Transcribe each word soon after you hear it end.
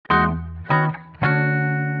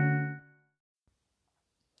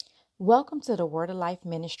Welcome to the Word of Life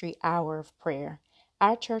Ministry Hour of Prayer.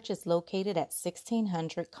 Our church is located at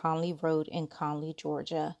 1600 Conley Road in Conley,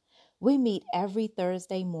 Georgia. We meet every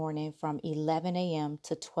Thursday morning from 11 a.m.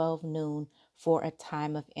 to 12 noon for a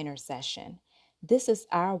time of intercession. This is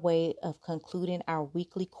our way of concluding our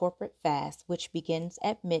weekly corporate fast, which begins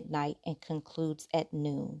at midnight and concludes at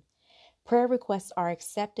noon. Prayer requests are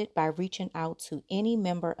accepted by reaching out to any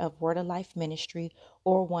member of Word of Life Ministry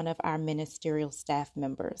or one of our ministerial staff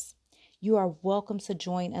members. You are welcome to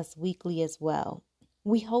join us weekly as well.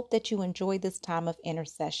 We hope that you enjoy this time of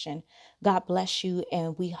intercession. God bless you,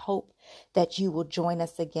 and we hope that you will join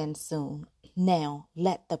us again soon. Now,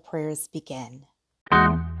 let the prayers begin.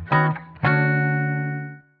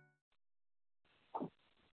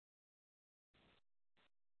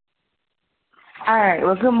 All right.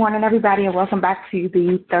 Well, good morning, everybody, and welcome back to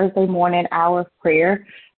the Thursday morning hour of prayer,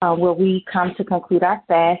 where we come to conclude our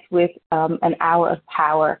fast with an hour of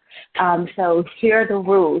power. So here are the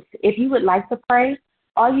rules. If you would like to pray,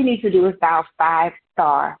 all you need to do is dial 5*.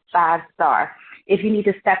 If you need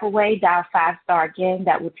to step away, dial 5* again.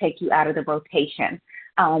 That will take you out of the rotation.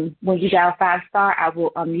 When you dial 5*, I will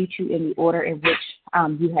unmute you in the order in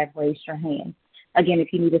which you have raised your hand. Again,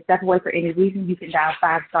 if you need to step away for any reason, you can dial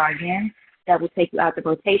 5* again. That will take you out the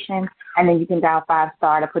rotation, and then you can dial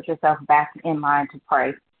 5* to put yourself back in line to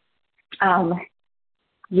pray. And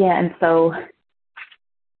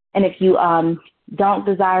if you don't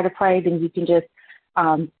desire to pray, then you can just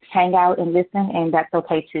hang out and listen, and that's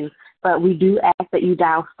okay too. But we do ask that you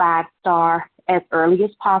dial 5* as early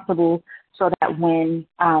as possible so that when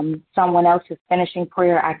someone else is finishing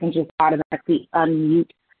prayer, I can just automatically unmute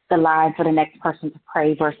the line for the next person to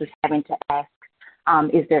pray versus having to ask,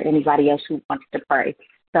 is there anybody else who wants to pray?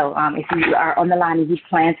 So if you are on the line and you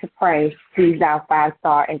plan to pray, please dial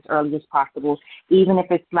 5* as early as possible. Even if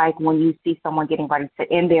it's like when you see someone getting ready to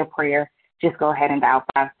end their prayer, just go ahead and dial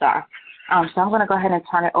 5*. So I'm going to go ahead and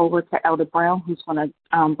turn it over to Elder Brown, who's going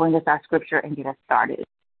to bring us our scripture and get us started.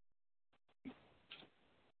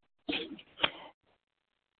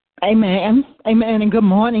 Amen. Amen. And good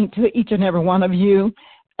morning to each and every one of you.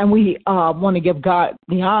 And we want to give God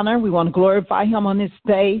the honor. We want to glorify him on this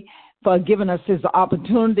day for giving us his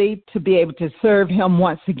opportunity to be able to serve him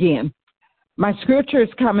once again. My scripture is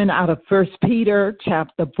coming out of 1 Peter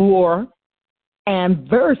chapter 4 and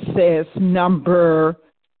verses number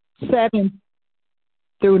 7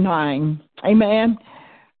 through 9. Amen.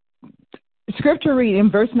 Scripture reading,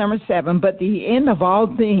 verse number 7, but the end of all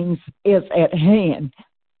things is at hand.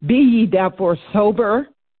 Be ye therefore sober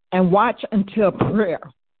and watch until prayer.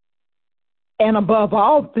 And above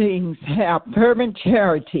all things, have fervent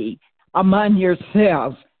charity among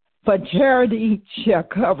yourselves, for charity shall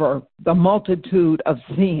cover the multitude of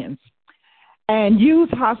sins. And use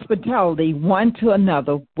hospitality one to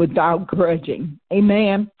another without grudging.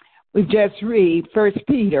 Amen. We just read 1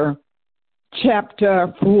 Peter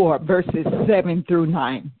chapter 4, verses 7 through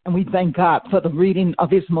 9. And we thank God for the reading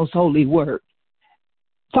of his most holy word.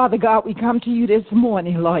 Father God, we come to you this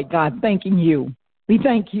morning, Lord God, thanking you. We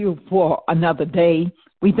thank you for another day.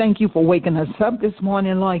 We thank you for waking us up this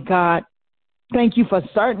morning, Lord God. Thank you for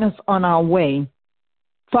starting us on our way.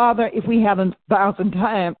 Father, if we had 1,000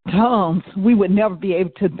 tongues, we would never be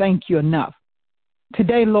able to thank you enough.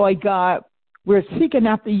 Today, Lord God, we're seeking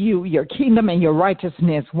after you, your kingdom and your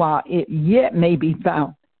righteousness while it yet may be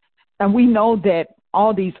found. And we know that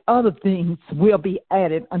all these other things will be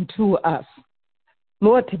added unto us.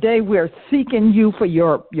 Lord, today we're seeking you for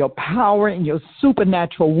your power and your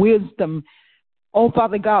supernatural wisdom. Oh,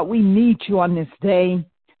 Father God, we need you on this day.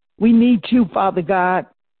 We need you, Father God,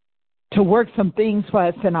 to work some things for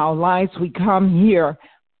us in our lives. We come here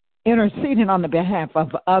interceding on the behalf of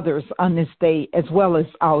others on this day as well as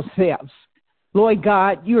ourselves. Lord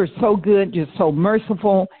God, you are so good. You're so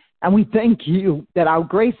merciful. And we thank you that our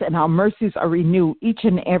grace and our mercies are renewed each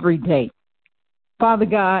and every day. Father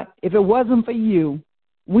God, if it wasn't for you,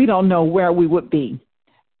 we don't know where we would be.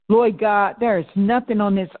 Lord God, there is nothing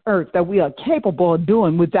on this earth that we are capable of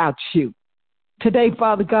doing without you. Today,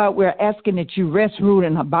 Father God, we're asking that you rest, rule,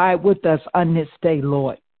 and abide with us on this day,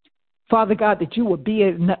 Lord. Father God, that you will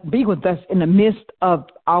be with us in the midst of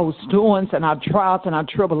our storms and our trials and our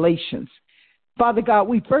tribulations. Father God,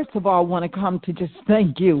 we first of all want to come to just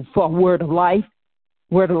thank you for Word of Life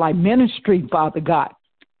Ministry, Father God.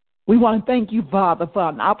 We want to thank you, Father, for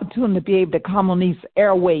an opportunity to be able to come on these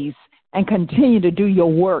airways and continue to do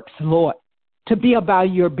your works, Lord, to be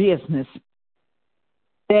about your business.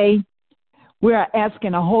 Today, we are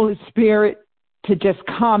asking the Holy Spirit to just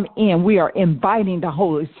come in. We are inviting the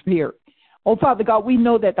Holy Spirit. Oh, Father God, we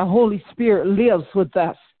know that the Holy Spirit lives with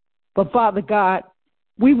us. But, Father God,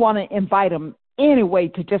 we want to invite them anyway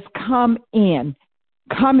to just come into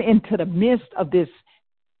the midst of this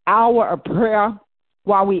hour of prayer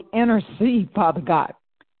while we intercede, Father God,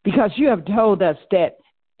 because you have told us that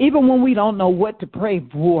even when we don't know what to pray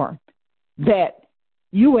for, that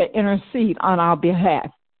you will intercede on our behalf.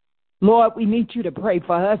 Lord, we need you to pray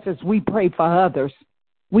for us as we pray for others.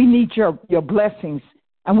 We need your blessings,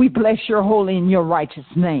 and we bless your holy and your righteous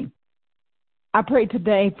name. I pray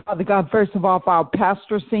today, Father God, first of all, for our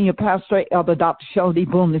pastor, senior pastor, Elder Dr. Sheldon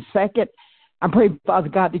Boone II. I pray, Father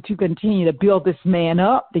God, that you continue to build this man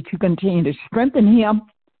up, that you continue to strengthen him,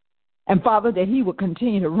 and, Father, that he will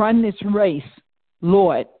continue to run this race,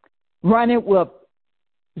 Lord. Run it with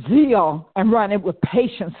zeal and run it with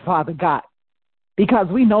patience, Father God, because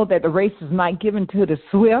we know that the race is not given to the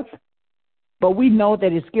swift, but we know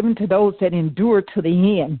that it's given to those that endure to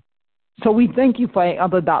the end. So we thank you for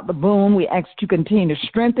Elder Dr. Boone. We ask you to continue to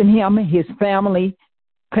strengthen him, his family,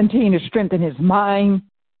 continue to strengthen his mind,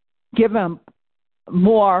 give him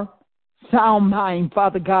more sound mind,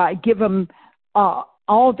 Father God. Give him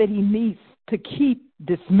all that he needs to keep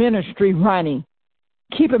this ministry running.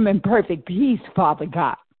 Keep him in perfect peace, Father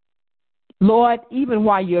God. Lord, even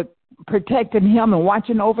while you're protecting him and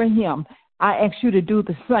watching over him, I ask you to do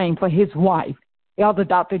the same for his wife, Elder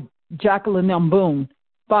Dr. Jacqueline M. Boone.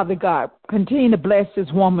 Father God, continue to bless this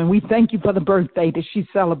woman. We thank you for the birthday that she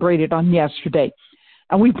celebrated on yesterday.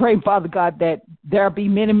 And we pray, Father God, that there be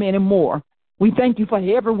many, many more. We thank you for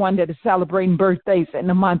everyone that is celebrating birthdays in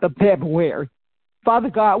the month of February. Father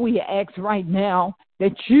God, we ask right now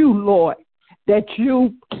that you, Lord, that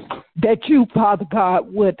you, Father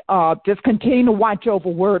God, would just continue to watch over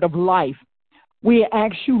Word of Life. We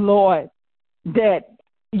ask you, Lord, that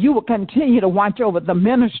you will continue to watch over the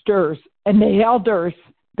ministers and the elders,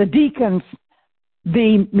 the deacons,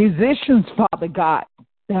 the musicians, Father God,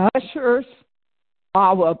 the ushers,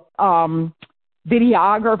 our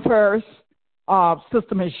videographers,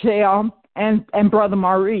 Sister Michelle, and Brother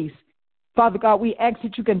Maurice. Father God, we ask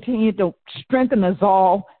that you continue to strengthen us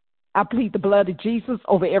all. I plead the blood of Jesus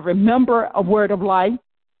over every member of Word of Life.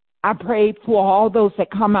 I pray for all those that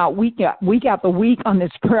come out week after week on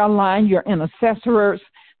this prayer line, your intercessors,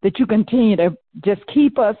 that you continue to just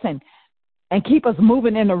keep us and keep us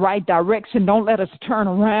moving in the right direction. Don't let us turn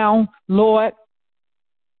around, Lord.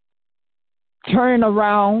 Turn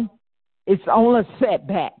around, it's only a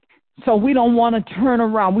setback. So we don't want to turn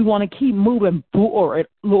around. We want to keep moving forward,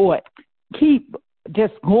 Lord. Keep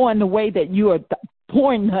just going the way that you are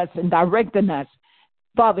pointing us and directing us,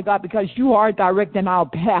 Father God, because you are directing our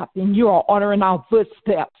path and you are ordering our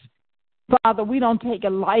footsteps. Father, we don't take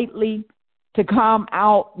it lightly to come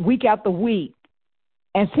out week after week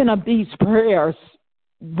and send up these prayers.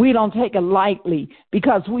 We don't take it lightly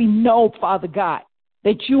because we know, Father God,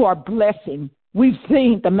 that you are blessing. We've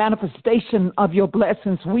seen the manifestation of your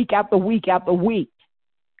blessings week after week after week.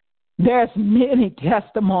 There's many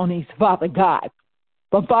testimonies, Father God.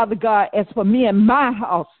 But, Father God, as for me and my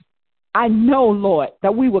house, I know, Lord,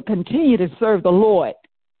 that we will continue to serve the Lord.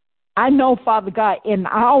 I know, Father God, in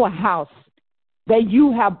our house that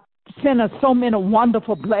you have sent us so many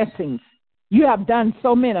wonderful blessings. You have done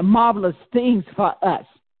so many marvelous things for us,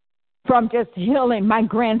 from just healing my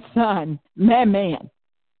grandson, man.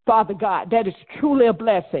 Father God, that is truly a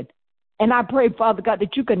blessing. And I pray, Father God,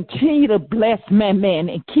 that you continue to bless man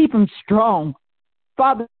and keep him strong.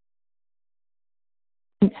 Father,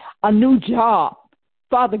 a new job.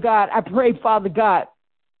 Father God, I pray, Father God,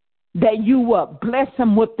 that you will bless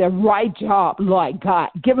him with the right job, Lord God.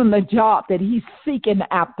 Give him the job that he's seeking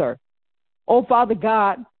after. Oh, Father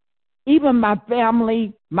God, even my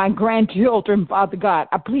family, my grandchildren, Father God,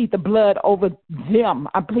 I plead the blood over them.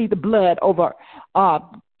 I plead the blood over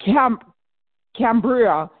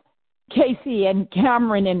Cambria, Casey, and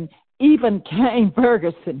Cameron, and even Kane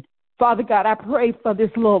Ferguson. Father God, I pray for this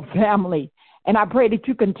little family, and I pray that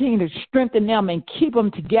you continue to strengthen them and keep them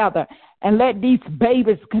together, and let these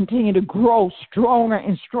babies continue to grow stronger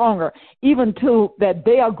and stronger, even till that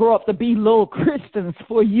they'll grow up to be little Christians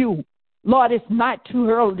for you. Lord, it's not too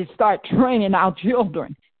early to start training our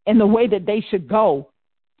children in the way that they should go.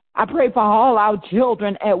 I pray for all our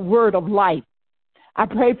children at Word of Life. I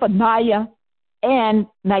pray for Naya and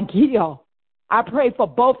Nagia. I pray for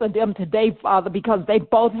both of them today, Father, because they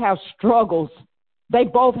both have struggles. They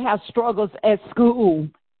both have struggles at school.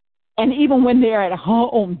 And even when they're at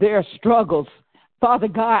home, there are struggles. Father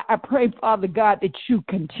God, I pray, Father God, that you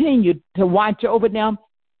continue to watch over them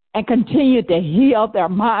and continue to heal their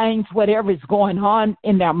minds, whatever is going on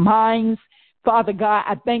in their minds. Father God,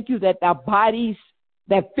 I thank you that their bodies,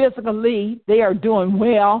 that physically they are doing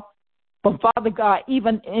well. But Father God,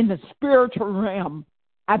 even in the spiritual realm,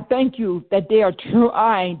 I thank you that they are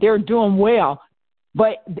trying, they're doing well,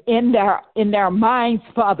 but in their minds,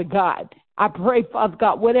 Father God, I pray, Father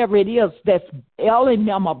God, whatever it is that's ailing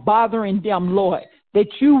them or bothering them, Lord, that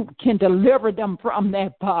you can deliver them from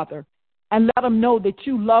that, Father, and let them know that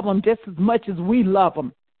you love them just as much as we love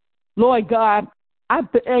them. Lord God, I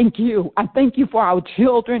thank you. I thank you for our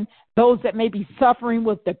children, those that may be suffering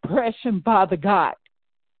with depression, Father God.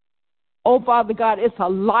 Oh, Father God, it's a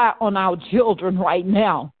lot on our children right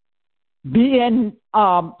now, being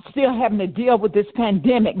still having to deal with this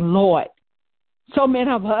pandemic, Lord. So many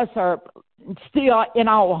of us are still in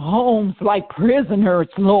our homes like prisoners,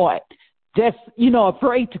 Lord, just,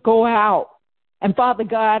 afraid to go out. And, Father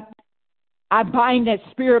God, I bind that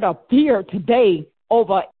spirit of fear today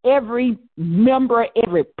over every member,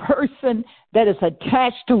 every person that is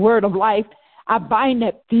attached to Word of Life. I bind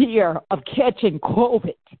that fear of catching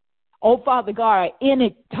COVID. Oh, Father God,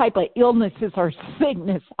 any type of illnesses or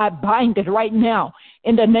sickness, I bind it right now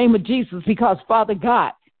in the name of Jesus, because, Father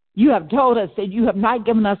God, you have told us that you have not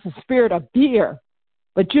given us a spirit of fear,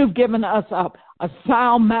 but you've given us a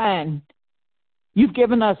sound mind. You've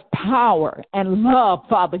given us power and love,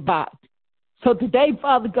 Father God. So today,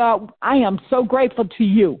 Father God, I am so grateful to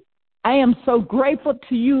you. I am so grateful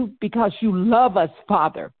to you because you love us,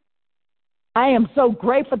 Father. I am so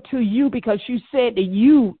grateful to you because you said that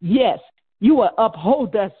you will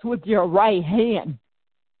uphold us with your right hand,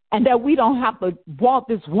 and that we don't have to walk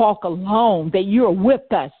this walk alone, that you're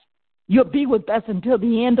with us. You'll be with us until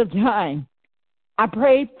the end of time. I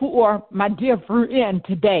pray for my dear friend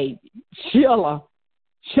today, Sheila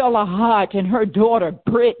Hodge, and her daughter,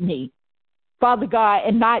 Brittany. Father God,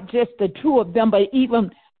 and not just the two of them, but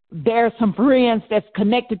even there are some friends that's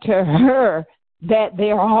connected to her that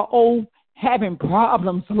they are all having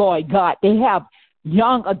problems, Lord God. They have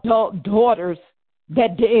young adult daughters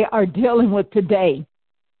that they are dealing with today.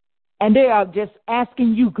 And they are just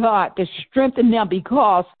asking you, God, to strengthen them,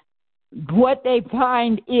 because what they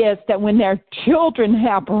find is that when their children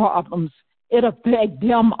have problems, it affects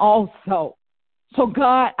them also. So,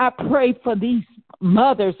 God, I pray for these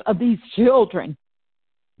mothers of these children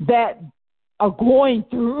that are going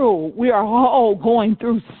through. We are all going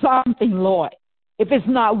through something, Lord. If it's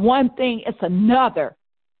not one thing, it's another.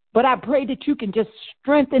 But I pray that you can just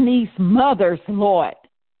strengthen these mothers, Lord.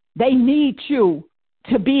 They need you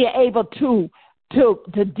to be able to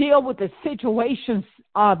deal with the situations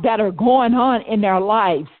that are going on in their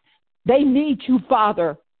lives. They need you,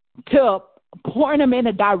 Father, to point them in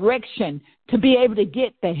a direction to be able to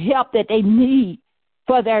get the help that they need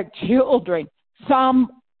for their children. Some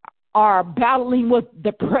are battling with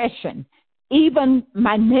depression. Even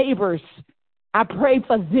my neighbors, I pray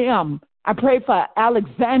for them. I pray for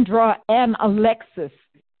Alexandra and Alexis.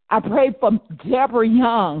 I pray for Deborah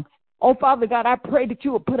Young. Oh, Father God, I pray that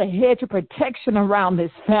you will put a hedge of protection around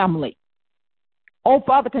this family. Oh,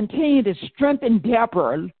 Father, continue to strengthen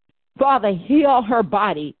Deborah. Father, heal her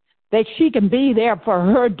body, that she can be there for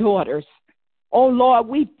her daughters. Oh, Lord,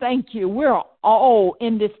 we thank you. We're all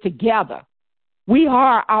in this together. We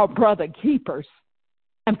are our brother keepers.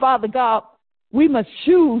 And, Father God, we must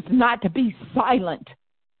choose not to be silent,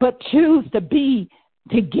 but choose to be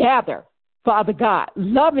together, Father God,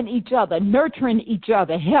 loving each other, nurturing each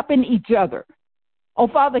other, helping each other. Oh,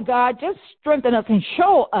 Father God, just strengthen us and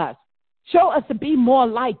show us to be more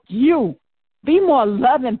like you, be more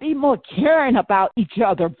loving, be more caring about each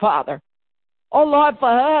other, Father. Oh, Lord,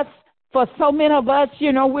 for so many of us,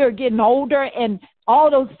 we're getting older, and all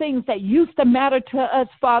those things that used to matter to us,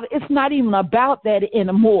 Father, it's not even about that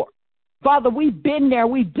anymore. Father, we've been there,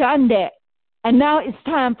 we've done that. And now it's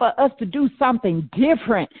time for us to do something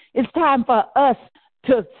different. It's time for us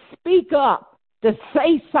to speak up, to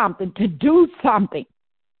say something, to do something.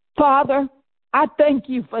 Father, I thank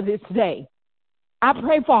you for this day. I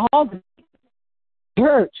pray for all the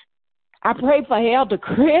church. I pray for Elder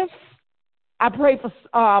Chris. I pray for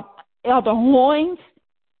Elder Hoynes,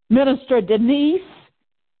 Minister Denise.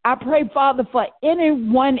 I pray, Father, for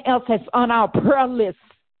anyone else that's on our prayer list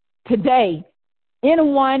today.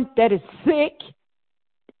 Anyone that is sick,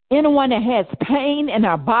 anyone that has pain in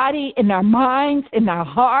their body, in their minds, in their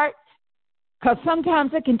heart, because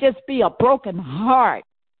sometimes it can just be a broken heart.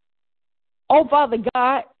 Oh, Father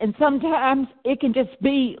God, and sometimes it can just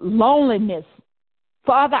be loneliness.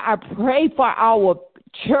 Father, I pray for our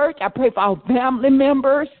church. I pray for our family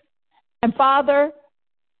members. And, Father,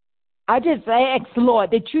 I just ask,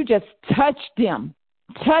 Lord, that you just touch them.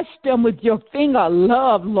 Touch them with your finger of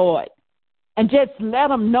love, Lord. And just let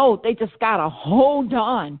them know they just got to hold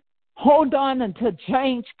on. Hold on until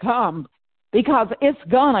change comes, because it's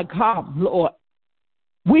going to come, Lord.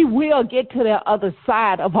 we will get to the other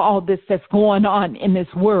side of all this that's going on in this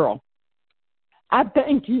world. I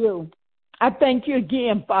thank you. I thank you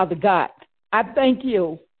again, Father God. I thank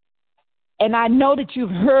you. And I know that you've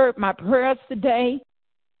heard my prayers today.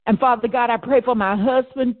 And Father God, I pray for my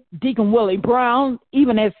husband, Deacon Willie Brown,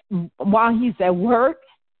 even as while he's at work.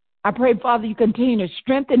 I pray, Father, you continue to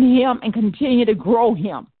strengthen him and continue to grow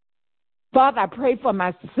him. Father, I pray for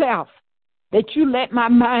myself that you let my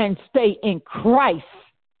mind stay in Christ.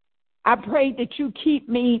 I pray that you keep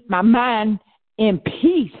my mind in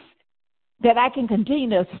peace, that I can continue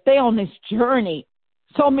to stay on this journey.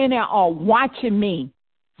 So many are watching me.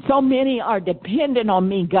 So many are dependent on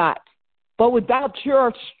me, God. But without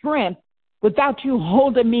your strength, without you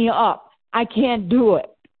holding me up, I can't do it.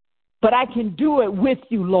 But I can do it with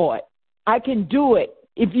you, Lord. I can do it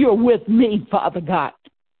if you're with me, Father God.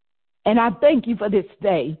 And I thank you for this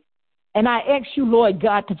day. And I ask you, Lord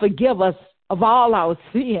God, to forgive us of all our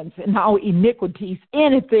sins and our iniquities,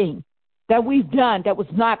 anything that we've done that was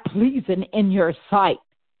not pleasing in your sight,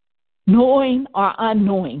 knowing or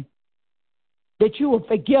unknowing, that you will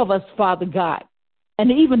forgive us, Father God.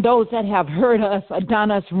 And even those that have hurt us or done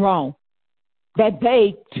us wrong, that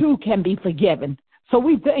they too can be forgiven. So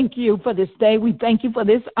we thank you for this day. We thank you for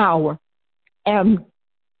this hour. And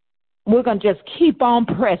we're going to just keep on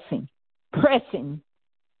pressing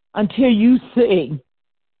until you say,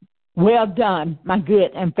 well done, my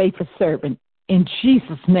good and faithful servant. In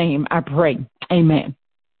Jesus' name I pray. Amen.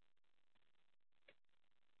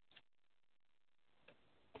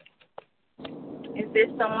 Is there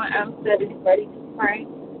someone else that is ready to pray?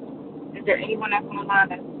 Is there anyone else on the line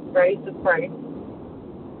that's ready to pray?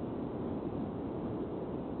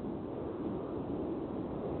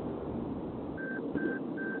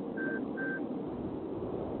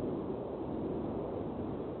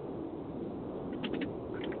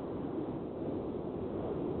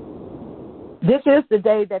 This is the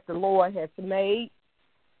day that the Lord has made.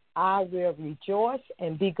 I will rejoice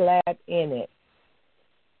and be glad in it.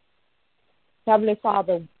 Heavenly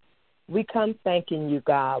Father, we come thanking you,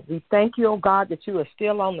 God. We thank you, oh God, that you are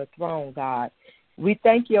still on the throne, God. We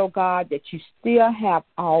thank you, oh God, that you still have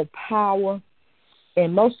all power.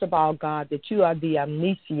 And most of all, God, that you are the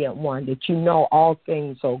omniscient one, that you know all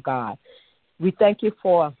things, oh God. We thank you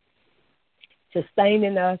for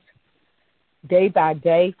sustaining us day by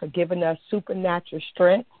day, for giving us supernatural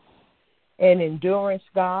strength and endurance,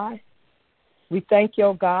 God. We thank you,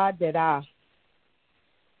 oh God, that our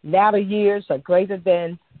latter years are greater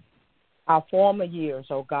than our former years,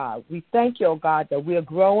 oh God. We thank you, oh God, that we're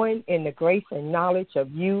growing in the grace and knowledge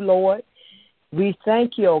of you, Lord. We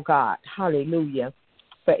thank you, oh God, hallelujah,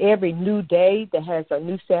 for every new day that has a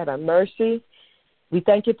new set of mercy. We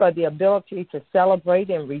thank you for the ability to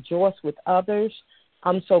celebrate and rejoice with others.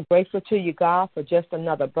 I'm so grateful to you, God, for just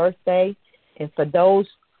another birthday, and for those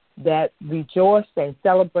that rejoiced and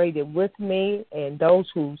celebrated with me, and those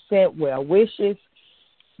who sent well wishes.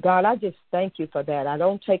 God, I just thank you for that. I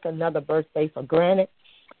don't take another birthday for granted,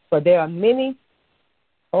 for there are many,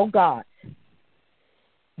 oh God,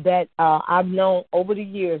 that I've known over the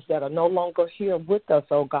years that are no longer here with us,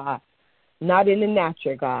 oh God, not in the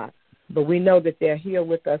natural, God, but we know that they're here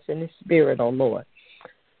with us in the spirit, oh Lord.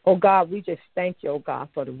 Oh, God, we just thank you, oh, God,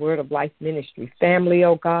 for the Word of Life Ministry family,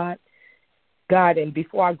 oh, God. God, and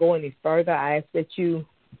before I go any further, I ask that you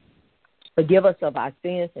forgive us of our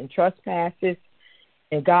sins and trespasses.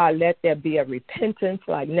 And, God, let there be a repentance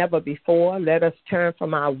like never before. Let us turn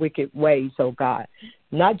from our wicked ways, oh, God.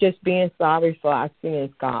 Not just being sorry for our sins,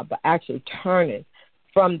 God, but actually turning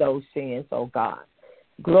from those sins, oh, God.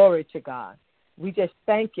 Glory to God. We just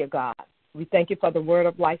thank you, God. We thank you for the Word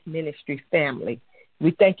of Life Ministry family.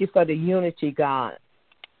 We thank you for the unity, God,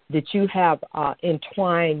 that you have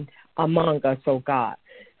entwined among us, oh God.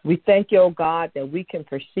 We thank you, oh God, that we can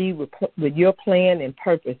proceed with your plan and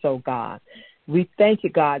purpose, oh God. We thank you,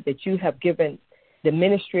 God, that you have given the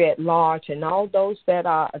ministry at large and all those that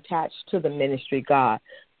are attached to the ministry, God,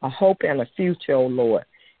 a hope and a future, oh Lord.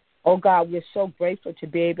 Oh God, we're so grateful to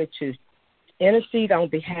be able to intercede on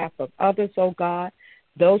behalf of others, oh God,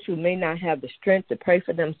 those who may not have the strength to pray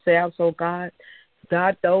for themselves, oh God.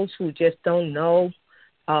 God, those who just don't know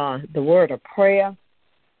the word of prayer,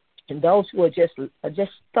 and those who are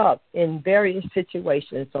just stuck in various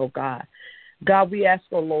situations, oh God. God, we ask,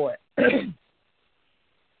 oh Lord,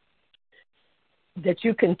 that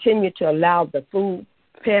you continue to allow the food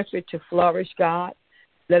pantry to flourish, God.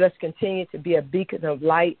 Let us continue to be a beacon of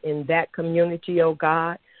light in that community, oh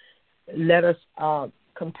God. Let us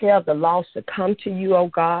compel the lost to come to you, oh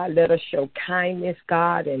God. Let us show kindness,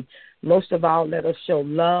 God, and most of all, let us show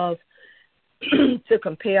love to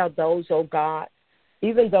compel those, oh God,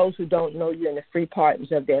 even those who don't know you, and the free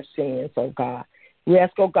pardons of their sins, oh God. We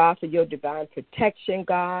ask, oh God, for your divine protection,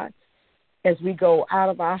 God, as we go out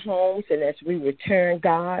of our homes and as we return,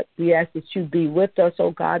 God. We ask that you be with us,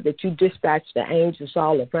 oh God, that you dispatch the angels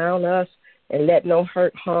all around us and let no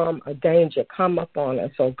hurt, harm, or danger come upon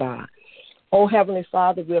us, oh God. Oh, Heavenly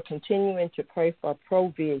Father, we're continuing to pray for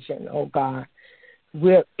provision, oh God.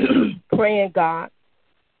 We're praying, God,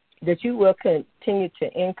 that you will continue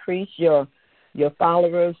to increase your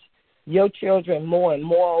followers, your children more and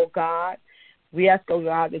more, oh God. We ask, oh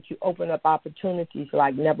God, that you open up opportunities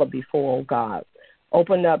like never before, oh God.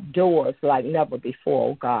 Open up doors like never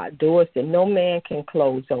before, oh God. Doors that no man can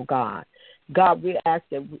close, oh God. God, we ask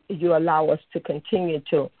that you allow us to continue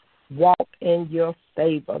to walk in your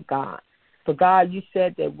favor, God. For God, you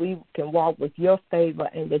said that we can walk with your favor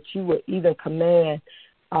and that you will even command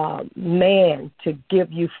man to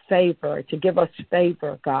give you favor, to give us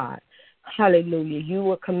favor, God. Hallelujah. You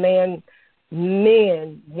will command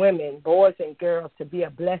men, women, boys, and girls to be a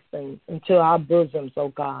blessing into our bosoms, oh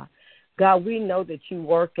God. God, we know that you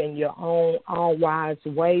work in your own all-wise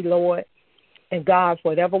way, Lord. And God,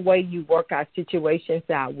 whatever way you work our situations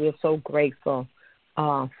out, we're so grateful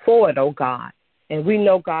for it, oh God. And we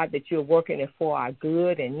know, God, that you're working it for our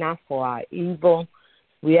good and not for our evil.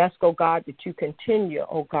 We ask, oh God, that you continue,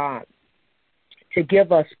 oh God, to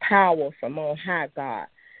give us power from on high, God.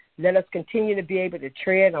 Let us continue to be able to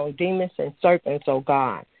tread on demons and serpents, oh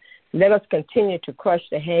God. Let us continue to crush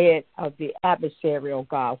the head of the adversary, oh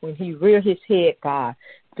God, when he rears his head, God,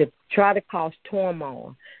 to try to cause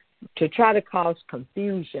turmoil, to try to cause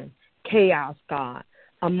confusion, chaos, God,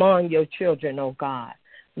 among your children, oh God.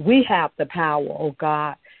 We have the power, oh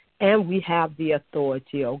God, and we have the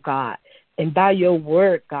authority, oh God. And by your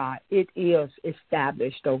word, God, it is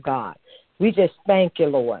established, oh God. We just thank you,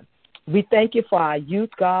 Lord. We thank you for our youth,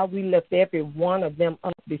 God. We lift every one of them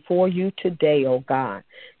up before you today, oh God.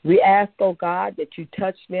 We ask, oh God, that you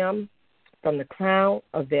touch them from the crown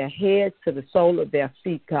of their heads to the sole of their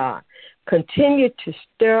feet, God. Continue to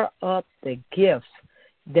stir up the gifts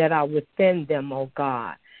that are within them, oh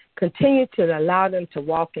God. Continue to allow them to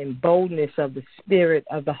walk in boldness of the Spirit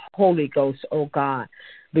of the Holy Ghost, oh God.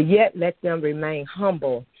 But yet let them remain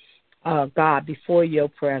humble, God, before your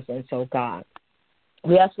presence, oh God.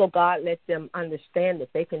 We ask, oh God, let them understand that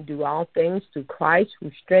they can do all things through Christ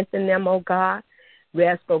who strengthen them, oh God. We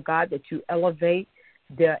ask, oh God, that you elevate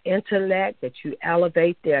their intellect, that you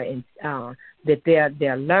elevate their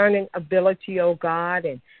learning ability, oh God,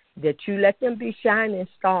 and that you let them be shining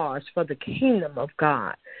stars for the kingdom of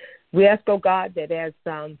God. We ask, oh God, that as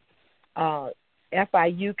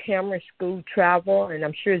FIU Cameron School travel, and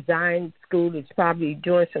I'm sure Zion School is probably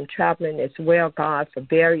doing some traveling as well, God, for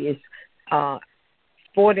various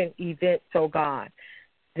sporting events, oh God.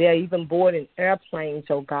 They're even boarding airplanes,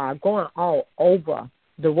 oh God, going all over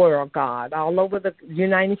the world, God, all over the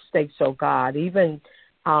United States, oh God, even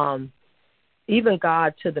God,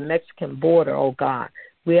 to the Mexican border, oh God.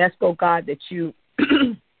 We ask, oh God, that you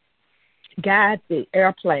guide the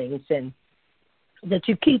airplanes and that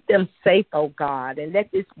you keep them safe, oh God, and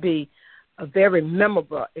let this be a very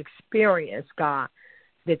memorable experience, God,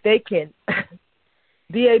 that they can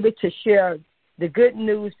be able to share the good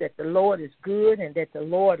news that the Lord is good and that the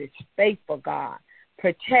Lord is faithful, God.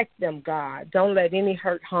 Protect them, God. Don't let any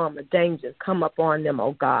hurt, harm, or danger come upon them,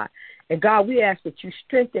 oh God. And God, we ask that you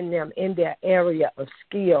strengthen them in their area of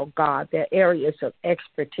skill, God, their areas of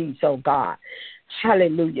expertise, oh God.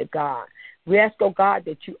 Hallelujah, God. We ask, oh God,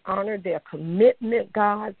 that you honor their commitment,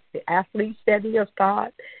 God, the athletes that is,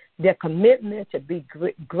 God, their commitment to be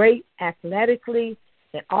great athletically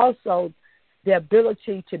and also their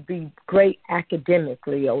ability to be great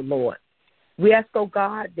academically, oh Lord. We ask, oh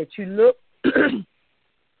God, that you look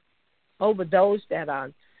over those that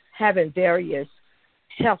are having various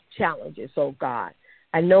health challenges, oh God.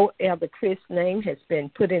 I know Elder Chris' name has been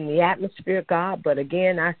put in the atmosphere, God, but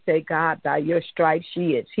again, I say, God, by your stripes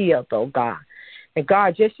she is healed, oh God. And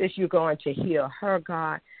God, just as you're going to heal her,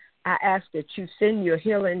 God, I ask that you send your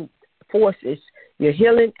healing forces, your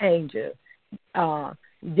healing angels,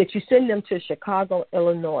 that you send them to Chicago,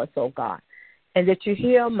 Illinois, oh God, and that you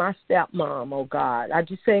heal my stepmom, oh God. I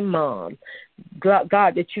just say mom. God,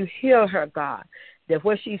 that you heal her, God, that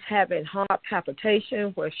where she's having heart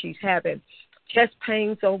palpitation, where she's having chest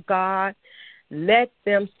pains, oh God, let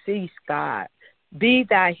them cease, God. Be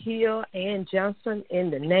thy heal, Ann Johnson,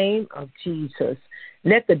 in the name of Jesus.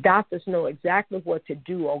 Let the doctors know exactly what to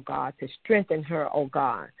do, oh God, to strengthen her, oh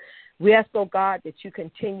God. We ask, oh God, that you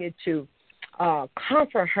continue to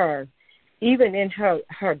comfort her, even in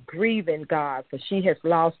her grieving, God, for she has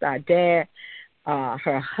lost our dad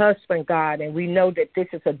her husband, God, and we know that this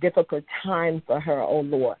is a difficult time for her, oh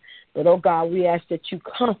Lord. But, oh God, we ask that you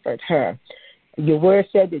comfort her. Your word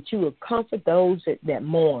said that you would comfort those that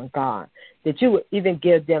mourn, God, that you would even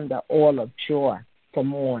give them the oil of joy for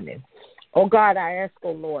mourning. Oh God, I ask,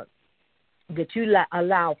 oh Lord, that you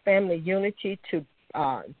allow family unity to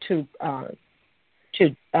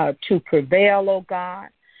prevail, oh God.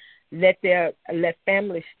 Let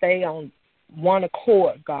families stay on one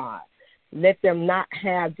accord, God. Let them not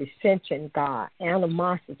have dissension, God,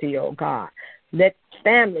 animosity, oh God. Let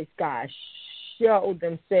families, God, show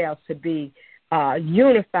themselves to be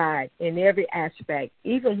unified in every aspect,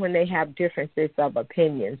 even when they have differences of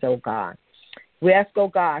opinions, oh God. We ask, oh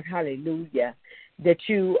God, hallelujah, that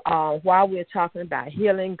you, while we're talking about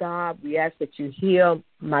healing, God, we ask that you heal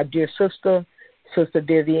my dear sister, Sister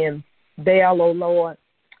Vivian Bell, oh Lord.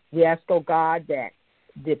 We ask, oh God, that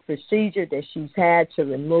the procedure that she's had to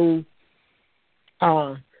remove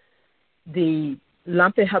the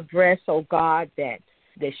lump in her breast, oh God, that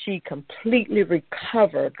she completely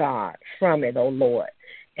recover, God, from it, oh Lord,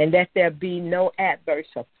 and that there be no adverse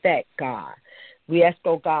effect, God. We ask,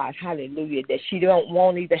 oh God, hallelujah, that she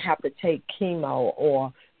won't even have to take chemo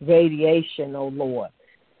or radiation, oh Lord.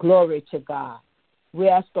 Glory to God. We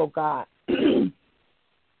ask, oh God,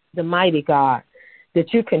 the mighty God,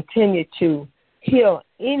 that you continue to heal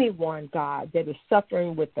anyone, God, that is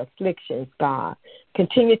suffering with afflictions, God.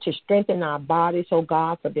 Continue to strengthen our bodies, oh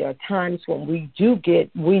God, for there are times when we do get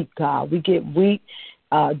weak, God. We get weak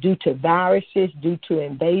due to viruses, due to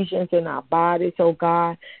invasions in our bodies, oh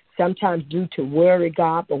God, sometimes due to worry,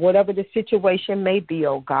 God. But whatever the situation may be,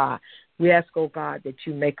 oh God, we ask, oh God, that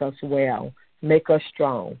you make us well, make us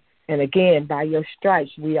strong. And again, by your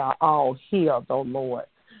stripes, we are all healed, oh Lord.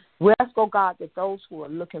 We ask, oh God, that those who are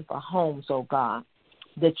looking for homes, oh God,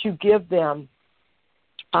 that you give them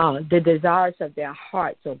the desires of their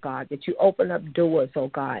hearts, oh God, that you open up doors, oh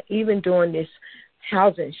God, even during this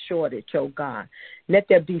housing shortage, oh God. Let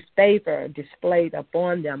there be favor displayed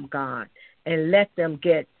upon them, God, and let them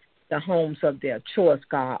get the homes of their choice,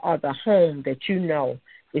 God, or the home that you know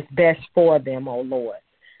is best for them, oh Lord.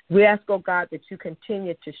 We ask, oh God, that you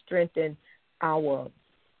continue to strengthen our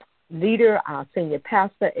leader, our senior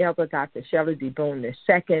pastor, Elder Dr. Shelley D. Boone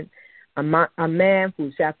II, a man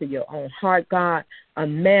who's after your own heart, God, a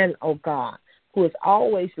man, oh God, who is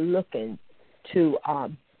always looking to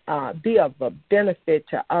be of a benefit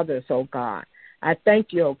to others, oh God. I thank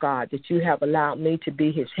you, oh God, that you have allowed me to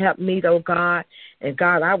be his helpmeet, oh God. And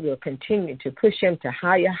God, I will continue to push him to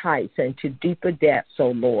higher heights and to deeper depths,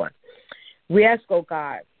 oh Lord. We ask, oh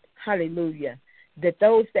God, hallelujah, that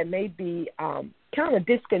those that may be kind of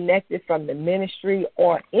disconnected from the ministry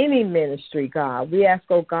or any ministry, God, we ask,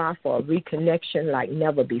 oh God, for a reconnection like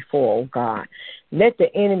never before, oh God. Let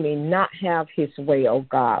the enemy not have his way, oh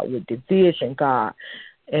God, with division, God.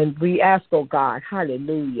 And we ask, oh God,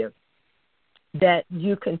 hallelujah, that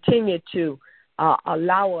you continue to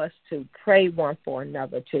allow us to pray one for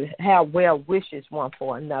another, to have well wishes one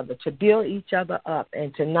for another, to build each other up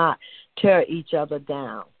and to not tear each other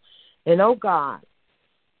down. And, oh God,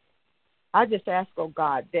 I just ask, oh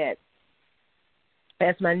God, that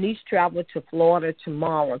as my niece travels to Florida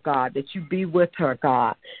tomorrow, God, that you be with her,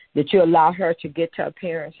 God, that you allow her to get to her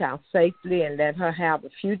parents' house safely and let her have a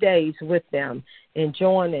few days with them,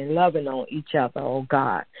 enjoying and loving on each other, oh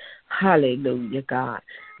God. Hallelujah, God.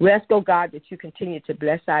 We ask, oh God, that you continue to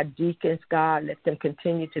bless our deacons, God. Let them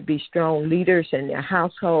continue to be strong leaders in their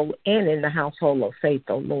household and in the household of faith,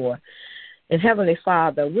 oh Lord. And Heavenly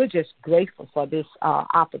Father, we're just grateful for this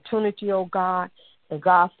opportunity, oh God. And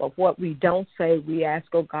God, for what we don't say, we ask,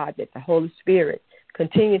 oh God, that the Holy Spirit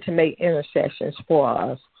continue to make intercessions for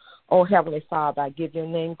us. Oh Heavenly Father, I give your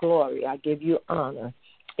name glory. I give you honor.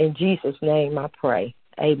 In Jesus' name I pray.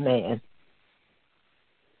 Amen.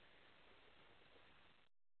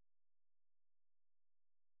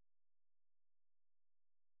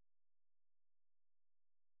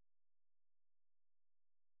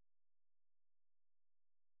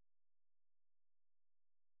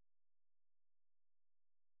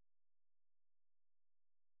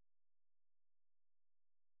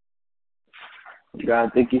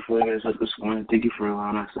 God, thank you for waking us up this morning. Thank you for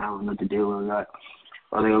allowing us to have another day, Lord God.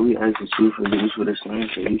 Father God, we ask that you forgive us for the sins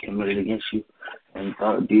that we committed against you and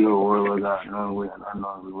thought, deed, or word, Lord God, knowingly and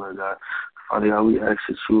unknowingly, Lord God. Father God, we ask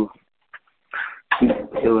that you keep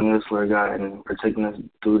healing us, Lord God, and protecting us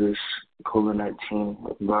through this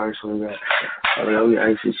COVID-19 virus, Lord God. Father God, we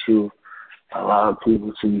ask that you allow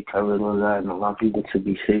people to be covered, Lord God, and allow people to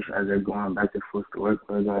be safe as they're going back and forth to work,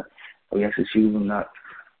 Lord God. We ask that you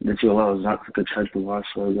allow us not to contract the virus,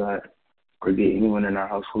 Lord God. or get anyone in our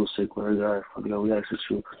household sick, Lord God. Father God, we ask that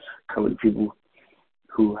you cover the people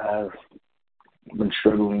who have been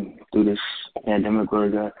struggling through this pandemic,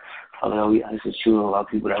 Lord God. Father God, we ask that you allow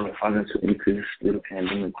people to have a financial increase through the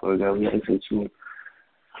pandemic, Lord God. We ask that you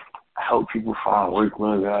help people find work,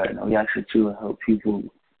 Lord God. And we ask that you help people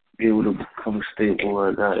be able to become stable,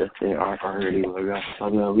 Lord God, if they aren't already, Lord God.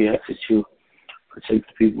 Father God, we ask that you protect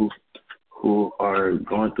the people who are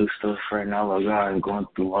going through stuff right now, Lord God, and going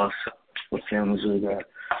through loss with families, Lord God.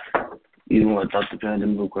 Even without the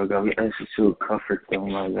pandemic, Lord God, we ask that you comfort them,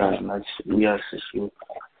 Lord God, and we ask that you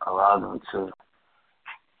allow them to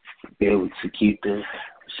be able to keep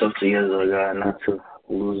themselves together, Lord God, not to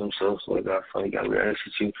lose themselves, Lord God. Father God, we ask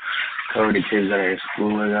that you cover the kids that are in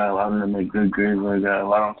school, Lord God, allow them to make good grades, Lord God,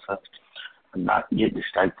 allow them to not get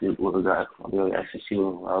distracted, Lord God. Father God, we ask that you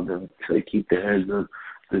allow them to keep their heads up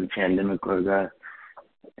through the pandemic, Lord God.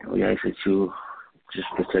 And we ask that you just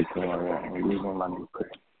protect them, Lord God, and leave them on your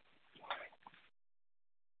prayer.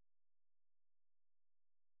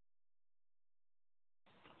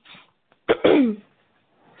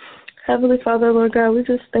 Heavenly Father, Lord God, we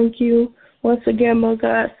just thank you once again, Lord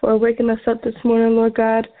God, for waking us up this morning, Lord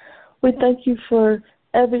God. We thank you for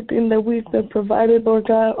everything that we've been provided, Lord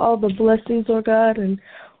God, all the blessings, Lord God, and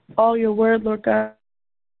all your word, Lord God,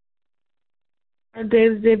 on a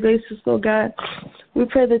day-to-day basis, Lord God. We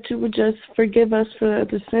pray that you would just forgive us for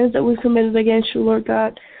the sins that we committed against you, Lord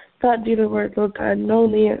God. God, do the word, Lord God,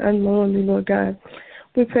 knowingly and unknowingly, Lord God.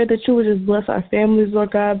 We pray that you would just bless our families,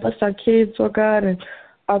 Lord God, bless our kids, Lord God, and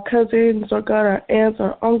our cousins, Lord God, our aunts,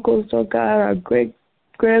 our uncles, Lord God, our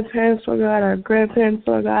great-grandparents, Lord God, our grandparents,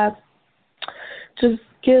 Lord God. Just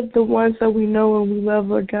give the ones that we know and we love,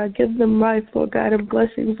 Lord God. Give them life, Lord God, and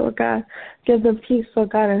blessings, Lord God. Give them peace,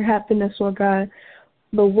 Lord God, and happiness, Lord God.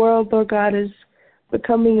 The world, Lord God, is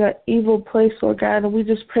becoming an evil place, Lord God, and we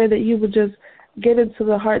just pray that you would just get into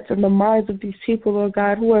the hearts and the minds of these people, Lord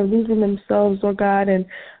God, who are losing themselves, Lord God, and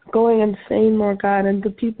going insane, Lord God, and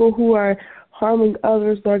the people who are harming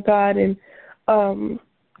others, Lord God, and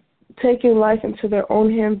taking life into their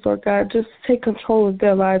own hands, Lord God. Just take control of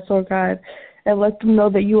their lives, Lord God, and let them know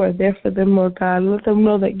that you are there for them, Lord God. Let them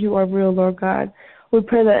know that you are real, Lord God. We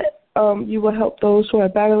pray that you will help those who are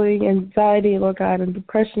battling anxiety, Lord God, and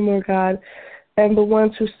depression, Lord God, and the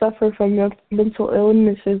ones who suffer from mental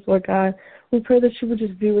illnesses, Lord God. We pray that you would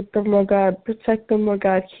just be with them, Lord God. Protect them, Lord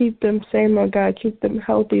God. Keep them sane, Lord God. Keep them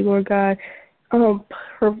healthy, Lord God.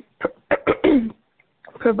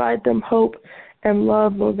 Provide them hope and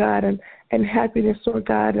love, Lord God, and happiness, Lord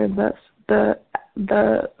God, and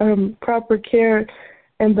the proper care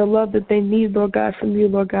and the love that they need, Lord God, from you,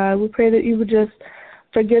 Lord God. We pray that you would just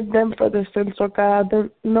forgive them for their sins, Lord God.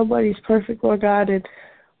 Nobody's perfect, Lord God, and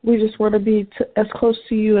we just want to be as close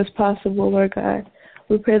to you as possible, Lord God.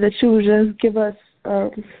 We pray that you would just give us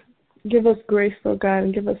grace, Lord God,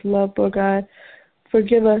 and give us love, Lord God.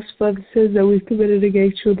 Forgive us for the sins that we've committed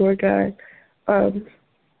against you, Lord God.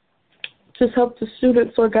 Just help the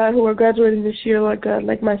students, Lord God, who are graduating this year, Lord God,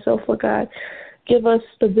 like myself, Lord God. Give us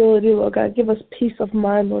stability, Lord God. Give us peace of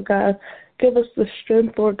mind, Lord God. Give us the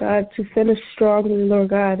strength, Lord God, to finish strongly, Lord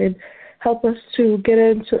God, and help us to get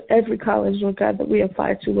into every college, Lord God, that we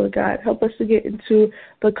apply to, Lord God. Help us to get into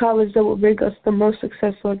the college that will bring us the most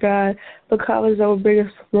success, Lord God, the college that will bring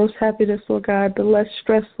us the most happiness, Lord God, the less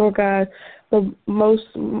stress, Lord God, the most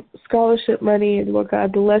scholarship money, Lord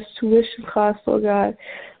God, the less tuition costs, Lord God.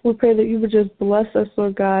 We pray that you would just bless us,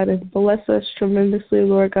 Lord God, and bless us tremendously,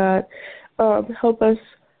 Lord God. Help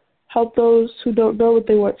those who don't know what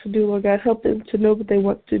they want to do, Lord God. Help them to know what they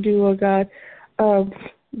want to do, Lord God.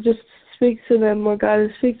 Just speak to them, Lord God,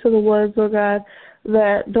 and speak to the ones, Lord God,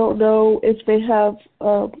 that don't know if they have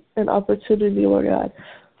an opportunity, Lord God.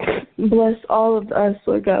 Bless all of us,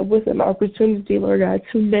 Lord God, with an opportunity, Lord God,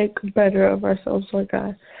 to make better of ourselves, Lord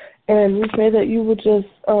God. And we pray that you would just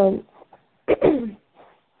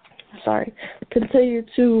continue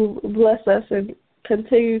to bless us and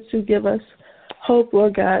continue to give us hope,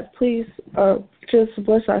 Lord God. Please just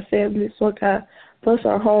bless our families, Lord God. Bless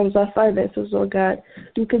our homes, our finances, Lord God.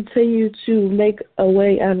 You continue to make a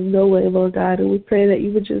way out of no way, Lord God. And we pray that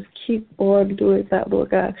you would just keep on doing that,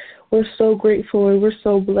 Lord God. We're so grateful and we're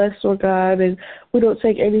so blessed, Lord God. And we don't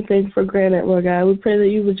take anything for granted, Lord God. We pray that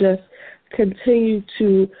you would just continue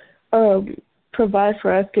to provide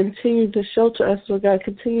for us, continue to shelter us, Lord God.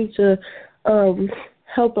 Continue to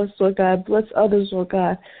help us, Lord God. Bless others, Lord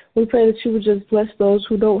God. We pray that you would just bless those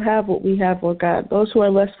who don't have what we have, Lord God. Those who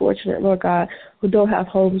are less fortunate, Lord God, who don't have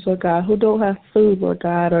homes, Lord God, who don't have food, Lord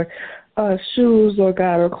God, or shoes, Lord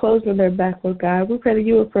God, or clothes on their back, Lord God. We pray that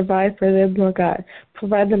you would provide for them, Lord God.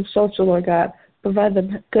 Provide them shelter, Lord God. Provide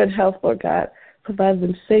them good health, Lord God. Provide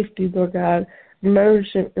them safety, Lord God.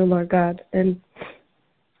 Nourishment, Lord God. And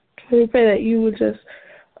we pray that you would just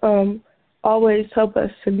always help us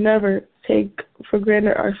to never take for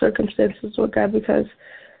granted our circumstances, Lord God, because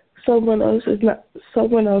someone else,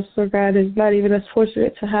 Lord God, is not even as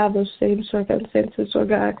fortunate to have those same circumstances, Lord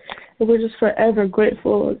God. And we're just forever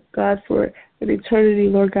grateful, Lord God, for an eternity,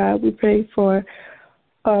 Lord God. We pray for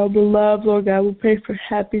the love, Lord God. We pray for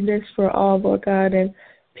happiness for all, Lord God, and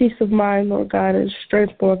peace of mind, Lord God, and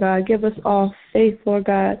strength, Lord God. Give us all faith, Lord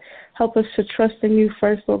God. Help us to trust in you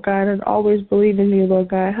first, Lord God, and always believe in you, Lord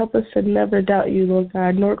God. Help us to never doubt you, Lord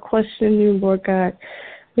God, nor question you, Lord God.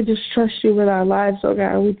 We just trust you with our lives, Lord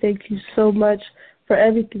God, and we thank you so much for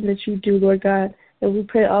everything that you do, Lord God. And we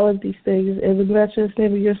pray all of these things in the matchless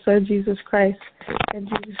name of your Son, Jesus Christ. In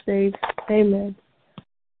Jesus' name, amen.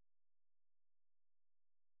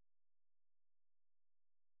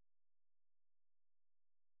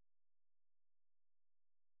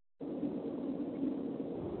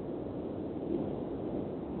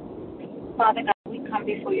 Father God, we come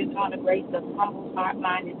before your throne of grace of humble heart,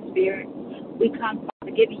 mind, and spirit. We come,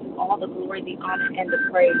 Father, giving you all the glory, the honor, and the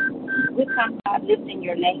praise. We come, God, lifting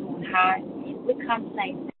your name on high. We come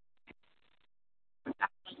saying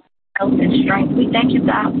health and strength. We thank you,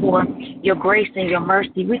 God, for your grace and your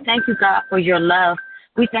mercy. We thank you, God, for your love.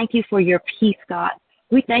 We thank you for your peace, God.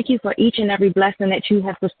 We thank you for each and every blessing that you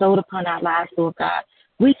have bestowed upon our lives, Lord God.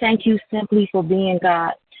 We thank you simply for being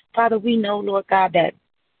God. Father, we know, Lord God, that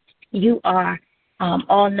you are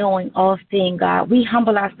all-knowing, all-seeing, God. We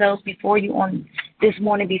humble ourselves before you on this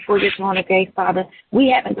morning, before your throne of grace, Father.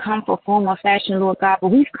 We haven't come for form or fashion, Lord God, but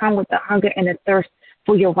we've come with the hunger and the thirst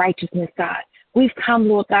for your righteousness, God. We've come,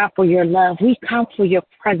 Lord God, for your love. We've come for your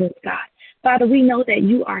presence, God. Father, we know that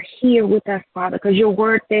you are here with us, Father, because your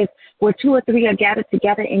word says where two or three are gathered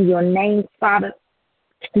together in your name, Father,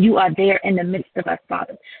 you are there in the midst of us,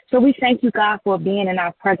 Father. So we thank you, God, for being in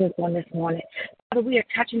our presence on this morning. Father, we are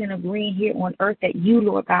touching and agreeing here on earth that you,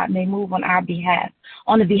 Lord God, may move on our behalf,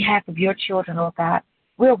 on the behalf of your children, Lord God.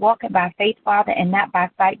 We're walking by faith, Father, and not by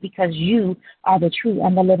sight because you are the true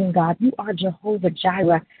and the living God. You are Jehovah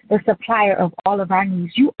Jireh, the supplier of all of our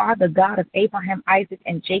needs. You are the God of Abraham, Isaac,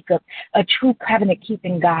 and Jacob, a true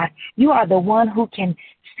covenant-keeping God. You are the one who can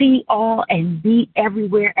see all and be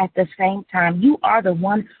everywhere at the same time. You are the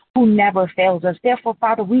one who never fails us. Therefore,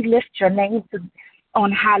 Father, we lift your name on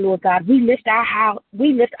high, Lord God. We lift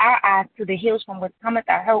our eyes to the hills from which cometh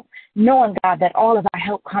our help, knowing, God, that all of our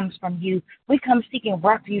help comes from you. We come seeking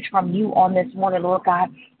refuge from you on this morning, Lord God,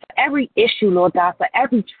 for every issue, Lord God, for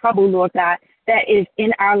every trouble, Lord God, that is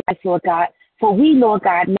in our life, Lord God. For we, Lord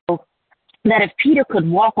God, know that if Peter could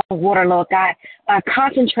walk on water, Lord God, by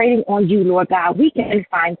concentrating on you, Lord God, we can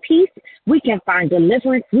find peace, we can find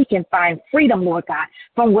deliverance, we can find freedom, Lord God,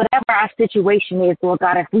 from whatever our situation is, Lord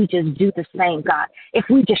God, if we just do the same, God, if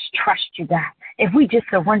we just trust you, God, if we just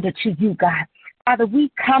surrender to you, God. Father,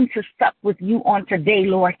 we come to sup with you on today,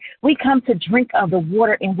 Lord. We come to drink of the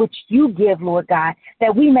water in which you give, Lord God,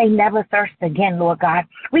 that we may never thirst again, Lord God.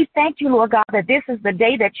 We thank you, Lord God, that this is the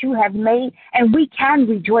day that you have made, and we can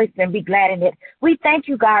rejoice and be glad in it. We thank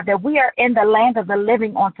you, God, that we are in the land of the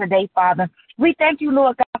living on today, Father. We thank you,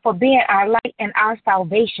 Lord God, for being our light and our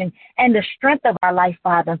salvation and the strength of our life,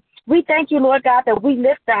 Father. We thank you, Lord God, that we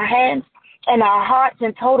lift our hands and our hearts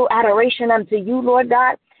in total adoration unto you, Lord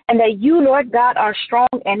God, and that you, Lord God, are strong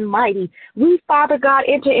and mighty. We, Father God,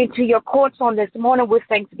 enter into your courts on this morning with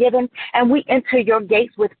thanksgiving, and we enter your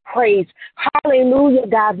gates with praise. Hallelujah,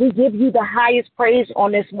 God. We give you the highest praise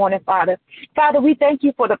on this morning, Father. Father, we thank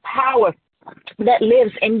you for the power that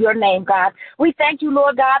lives in your name, God. We thank you,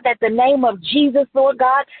 Lord God, that the name of Jesus, Lord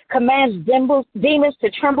God, commands demons to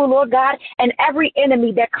tremble, Lord God, and every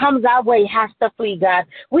enemy that comes our way has to flee, God.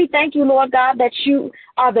 We thank you, Lord God, that you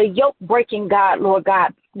are the yoke-breaking God, Lord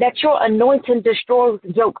God, that your anointing destroys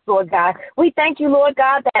yokes, Lord God. We thank you, Lord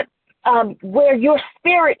God, that where your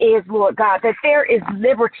spirit is, Lord God, that there is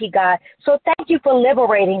liberty, God. So thank you for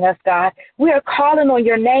liberating us, God. We are calling on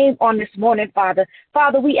your name on this morning, Father.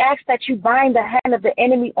 Father, we ask that you bind the hand of the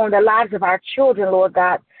enemy on the lives of our children, Lord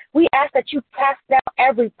God. We ask that you cast down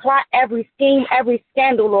every plot, every scheme, every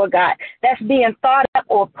scandal, Lord God, that's being thought up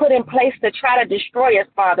or put in place to try to destroy us,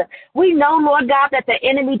 Father. We know, Lord God, that the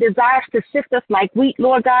enemy desires to sift us like wheat,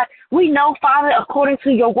 Lord God. We know, Father, according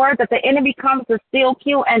to your word, that the enemy comes to steal,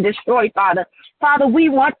 kill, and destroy, Father. Father, we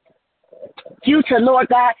want you to, Lord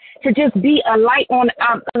God, to just be a light in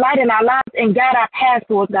our lives and guide our paths,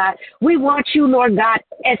 Lord God. We want you, Lord God,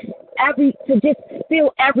 as just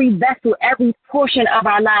fill every vessel, every portion of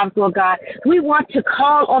our lives, Lord God. We want to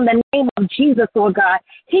call on the name of Jesus, Lord God.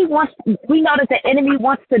 We know that the enemy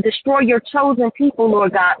wants to destroy your chosen people,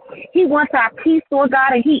 Lord God. He wants our peace, Lord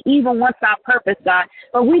God, and he even wants our purpose, God.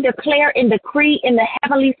 But we declare and decree in the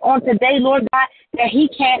heavenlies on today, Lord God, that he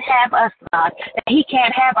can't have us, God, that he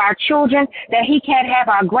can't have our children, that he can't have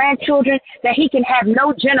our grandchildren, that he can have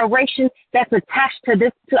no generation that's attached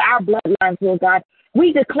to our bloodlines, Lord God.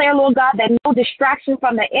 We declare, Lord God, that no distraction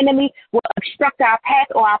from the enemy will obstruct our path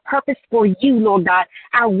or our purpose for you, Lord God,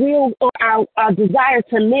 our will or our desire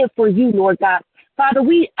to live for you, Lord God. Father,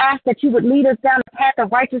 we ask that you would lead us down the path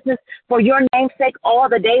of righteousness for your name's sake all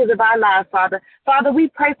the days of our lives, Father. Father, we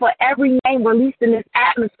pray for every name released in this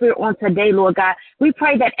atmosphere on today, Lord God. We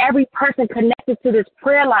pray that every person connected to this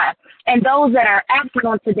prayer line and those that are absent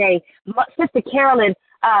on today, Sister Carolyn,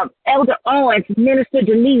 Elder Owens, Minister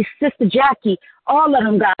Denise, Sister Jackie, all of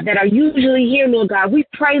them, God, that are usually here, Lord God. We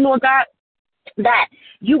pray, Lord God, that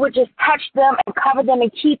you would just touch them and cover them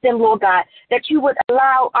and keep them, Lord God, that you would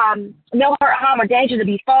allow no hurt, harm, or danger to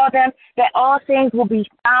befall them, that all things will be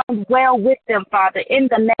found well with them, Father, in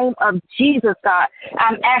the name of Jesus, God.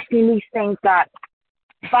 I'm asking these things, God.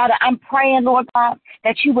 Father, I'm praying, Lord God,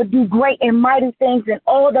 that you would do great and mighty things in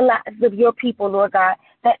all the lives of your people, Lord God,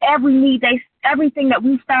 that everything that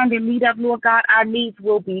we stand in need of, Lord God, our needs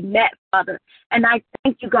will be met, Father. And I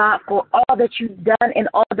thank you, God, for all that you've done and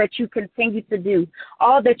all that you continue to do,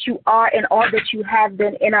 all that you are and all that you have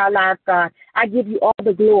been in our lives, God. I give you all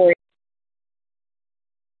the glory.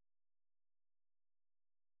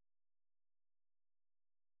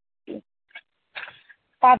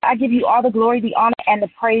 Father, I give you all the glory, the honor, and the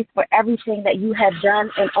praise for everything that you have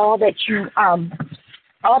done and all that you've done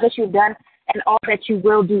and all that you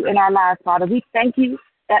will do in our lives, Father. We thank you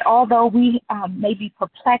that although we may be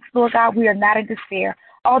perplexed, Lord God, we are not in despair.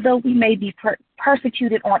 Although we may be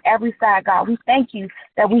persecuted on every side, God, we thank you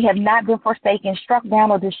that we have not been forsaken, struck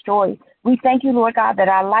down, or destroyed. We thank you, Lord God, that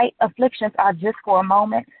our light afflictions are just for a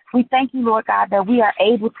moment. We thank you, Lord God, that we are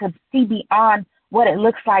able to see beyond what it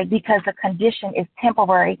looks like because the condition is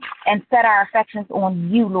temporary and set our affections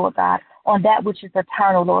on you, Lord God, on that which is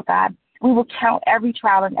eternal, Lord God. We will count every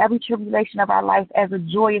trial and every tribulation of our life as a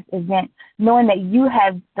joyous event, knowing that you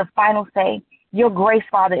have the final say. Your grace,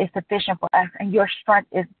 Father, is sufficient for us, and your strength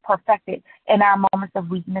is perfected in our moments of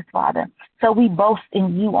weakness, Father. So we boast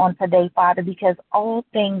in you on today, Father, because all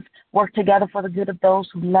things work together for the good of those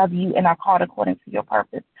who love you and are called according to your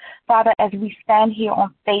purpose. Father, as we stand here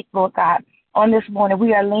on faith, Lord God, on this morning,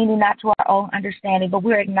 we are leaning not to our own understanding, but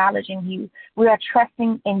we are acknowledging you. We are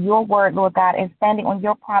trusting in your word, Lord God, and standing on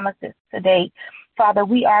your promises today. Father,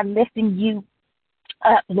 we are lifting you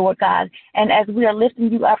up, Lord God. And as we are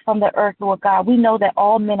lifting you up from the earth, Lord God, we know that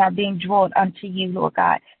all men are being drawn unto you, Lord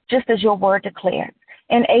God, just as your word declares.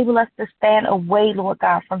 Enable us to stand away, Lord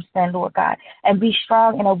God, from sin, Lord God, and be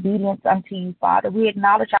strong in obedience unto you, Father. We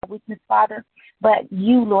acknowledge our weakness, Father, but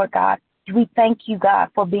you, Lord God, we thank you, God,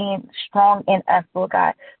 for being strong in us, Lord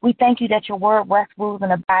God. We thank you that your word rests, rules,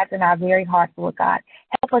 and abides in our very hearts, Lord God.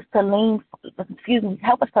 Help us to learn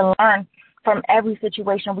from every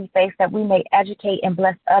situation we face that we may educate and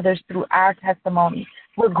bless others through our testimony.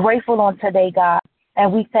 We're grateful on today, God,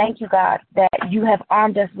 and we thank you, God, that you have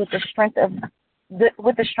armed us with the strength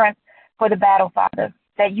for the battle, Father,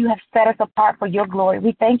 that you have set us apart for your glory.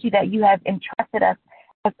 We thank you that you have entrusted us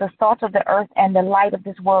as the salt of the earth and the light of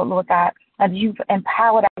this world, Lord God, and you've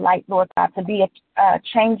empowered our light, Lord God, to be a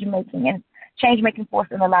change-making force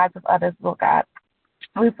in the lives of others, Lord God.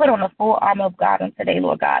 We put on the full armor of God on today,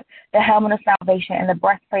 Lord God, the helmet of salvation and the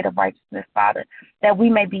breastplate of righteousness, Father, that we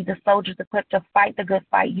may be the soldiers equipped to fight the good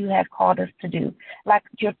fight you have called us to do. Like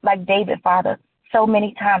David, Father, so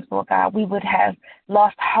many times, Lord God, we would have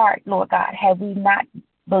lost heart, Lord God, had we not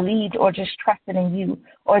believed or just trusted in you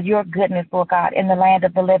or your goodness, Lord God, in the land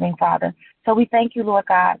of the living, Father. So we thank you, Lord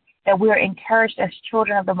God, that we are encouraged as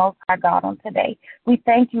children of the Most High God on today. We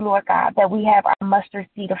thank you, Lord God, that we have our mustard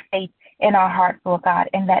seed of faith in our hearts, Lord God,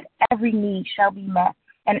 and that every need shall be met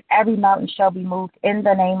and every mountain shall be moved in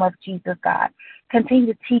the name of Jesus, God.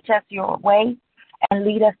 Continue to teach us your way and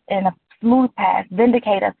lead us in a smooth path.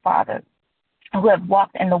 Vindicate us, Father, who have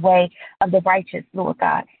walked in the way of the righteous, Lord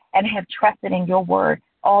God, and have trusted in your word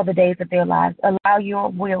all the days of their lives. Allow your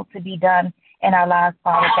will to be done in our lives,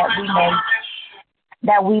 Father,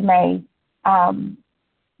 that we may,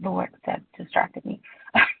 Lord, that distracted me.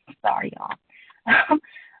 Sorry, y'all.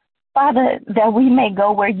 Father, that we may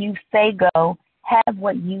go where you say go, have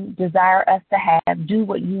what you desire us to have, do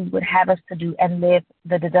what you would have us to do, and live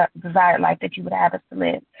the desired life that you would have us to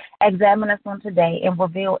live. Examine us on today and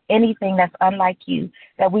reveal anything that's unlike you,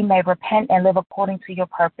 that we may repent and live according to your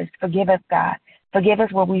purpose. Forgive us, God. Forgive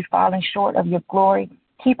us where we've fallen short of your glory.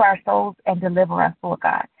 Keep our souls and deliver us, Lord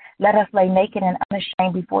God. Let us lay naked and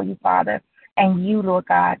unashamed before you, Father. And you, Lord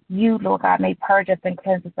God, may purge us and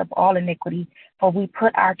cleanse us of all iniquity, for we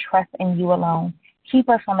put our trust in you alone. Keep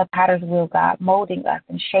us on the potter's wheel, God, molding us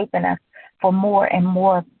and shaping us for more and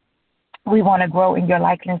more. We want to grow in your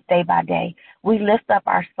likeness day by day. We lift up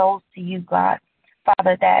our souls to you, God,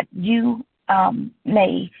 Father, that you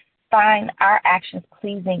may find our actions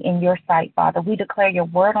pleasing in your sight, Father. We declare your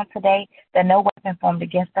word on today, that no weapon formed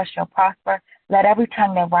against us shall prosper. Let every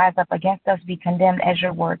tongue that rise up against us be condemned, as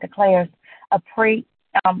your word declares.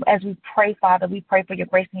 As we pray, Father, we pray for your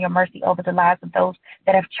grace and your mercy over the lives of those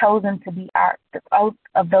that have chosen to be our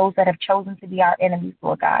enemies,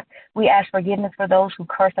 Lord God. We ask forgiveness for those who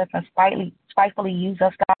curse us and spitefully use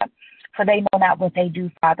us, God, for they know not what they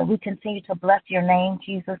do, Father. We continue to bless your name,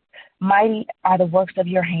 Jesus. Mighty are the works of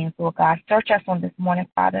your hands, Lord God. Search us on this morning,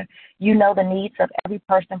 Father. You know the needs of every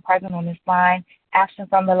person present on this line, absent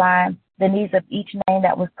from the line, the needs of each name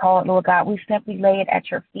that was called, Lord God. We simply lay it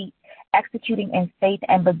at your feet, executing in faith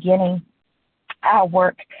and beginning our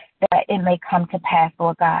work that it may come to pass,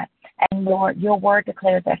 Lord God. And Lord, your word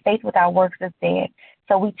declares that faith without works is dead.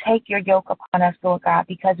 So we take your yoke upon us, Lord God,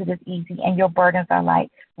 because it is easy and your burdens are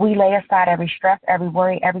light. We lay aside every stress, every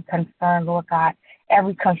worry, every concern, Lord God,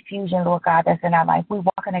 every confusion, Lord God, that's in our life. We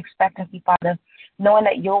walk in expectancy, Father, knowing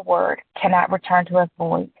that your word cannot return to us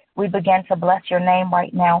void. We begin to bless your name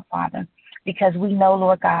right now, Father, because we know,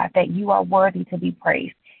 Lord God, that you are worthy to be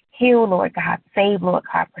praised. Heal, Lord God, save, Lord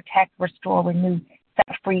God, protect, restore, renew,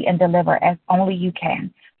 set free, and deliver as only you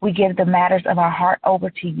can. We give the matters of our heart over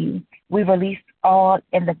to you. We release all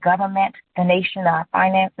in the government, the nation, our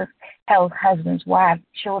finances, health, husbands, wives,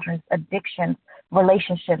 children, addictions,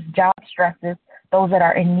 relationships, job stresses, those that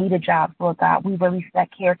are in need of jobs, Lord God. We release that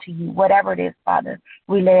care to you. Whatever it is, Father,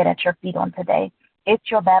 we lay it at your feet on today.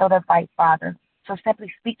 It's your battle to fight, Father. So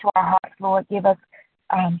simply speak to our hearts, Lord. Give us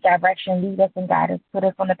direction, lead us and guide us, put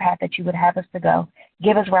us on the path that you would have us to go.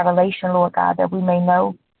 Give us revelation, Lord God, that we may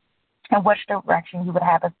know in which direction you would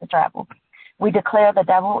have us to travel. We declare the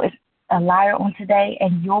devil is a liar on today,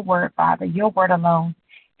 and your word, Father, your word alone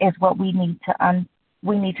is what we need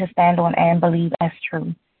to stand on and believe as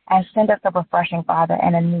true. And send us a refreshing, Father,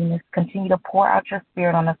 and a newness. Continue to pour out your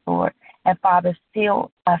spirit on us, Lord. And Father,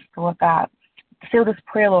 seal us, Lord God. Seal this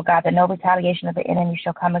prayer, Lord God, that no retaliation of the enemy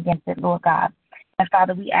shall come against it, Lord God. And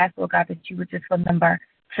Father, we ask, Lord God, that you would just remember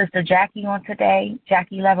Sister Jackie on today,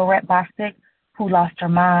 Jackie Leverett Bostic, who lost her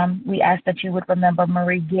mom. We ask that you would remember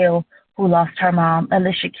Marie Gill, who lost her mom,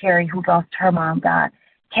 Alicia Carey, who lost her mom, God,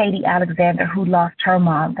 Katie Alexander, who lost her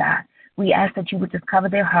mom, God. We ask that you would just cover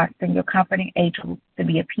their hearts and your comforting angels to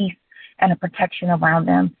be a peace and a protection around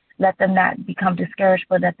them. Let them not become discouraged,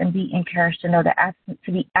 but let them be encouraged to know that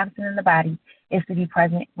to be absent in the body is to be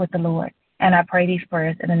present with the Lord. And I pray these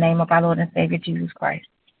prayers in the name of our Lord and Savior, Jesus Christ.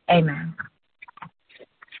 Amen.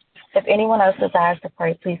 If anyone else desires to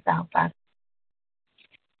pray, please stop us.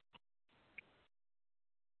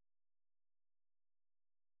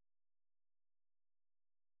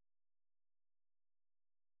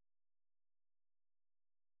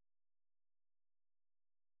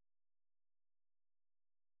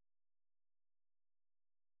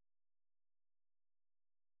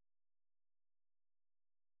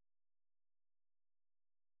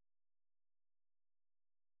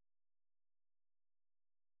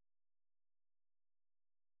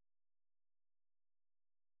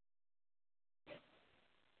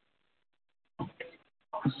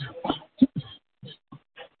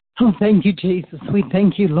 Oh, thank you, Jesus. We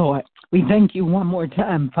thank you, Lord. We thank you one more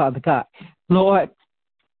time, Father God. Lord,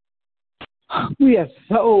 we are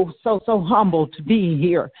so humbled to be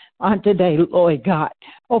here on today, Lord God.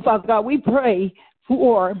 Oh, Father God, we pray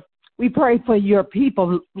for your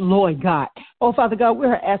people, Lord God. Oh, Father God,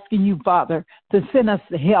 we're asking you, Father, to send us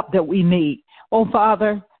the help that we need. Oh,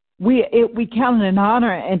 Father, we count it an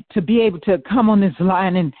honor and to be able to come on this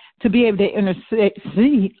line and to be able to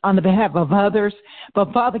intercede on the behalf of others.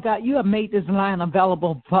 But, Father God, you have made this line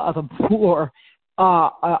available, Father, for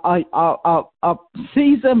a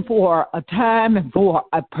season, for a time, and for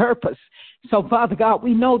a purpose. So, Father God,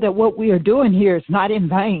 we know that what we are doing here is not in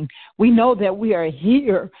vain. We know that we are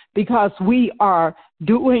here because we are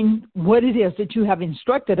doing what it is that you have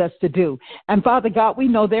instructed us to do. And, Father God, we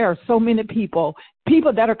know there are so many people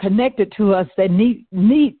that are connected to us that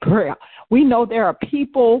need prayer. We know there are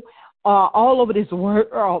people all over this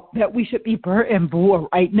world that we should be praying for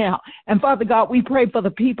right now. And Father God, we pray for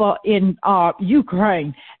the people in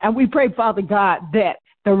Ukraine. And we pray, Father God, that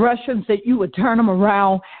the Russians, that you would turn them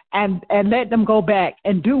around and let them go back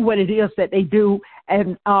and do what it is that they do,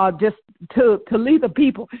 and just to lead the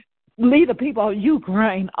people of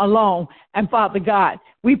Ukraine alone. And Father God,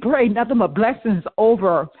 we pray nothing but blessings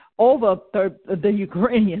over the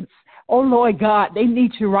Ukrainians. Oh, Lord God, they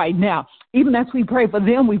need you right now. Even as we pray for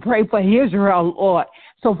them, we pray for Israel, Lord.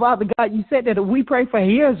 So, Father God, you said that if we pray for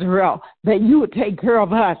Israel, that you would take care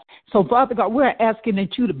of us. So, Father God, we're asking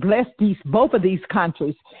that you to bless both of these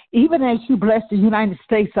countries, even as you bless the United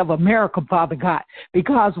States of America, Father God,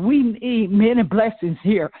 because we need many blessings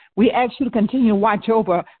here. We ask you to continue to watch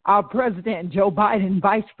over our President, Joe Biden,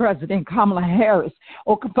 Vice President Kamala Harris.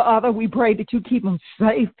 Oh, Father, we pray that you keep them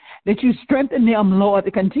safe, that you strengthen them, Lord,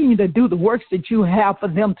 to continue to do the works that you have for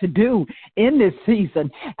them to do in this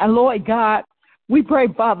season. And, Lord God, we pray,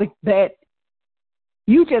 Father, that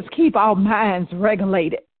you just keep our minds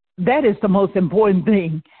regulated. That is the most important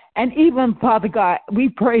thing. And even, Father God, we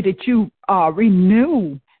pray that you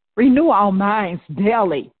renew our minds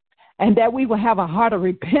daily, and that we will have a heart of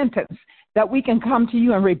repentance, that we can come to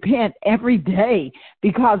you and repent every day,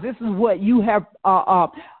 because this is what you have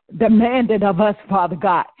demanded of us, Father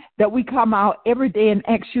God, that we come out every day and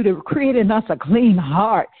ask you to create in us a clean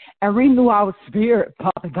heart and renew our spirit,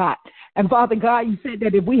 Father God. And Father God, you said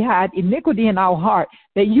that if we had iniquity in our heart,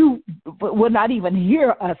 that you would not even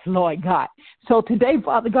hear us, Lord God. So today,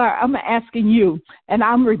 Father God, I'm asking you, and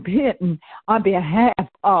I'm repenting on behalf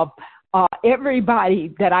of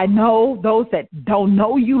everybody that I know, those that don't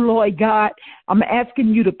know you, Lord God. I'm asking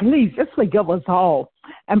you to please just forgive us all.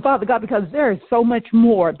 And Father God, because there is so much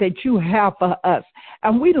more that you have for us,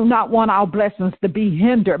 and we do not want our blessings to be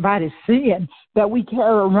hindered by the sin that we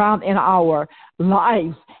carry around in our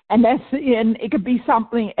lives. And that sin, it could be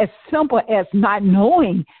something as simple as not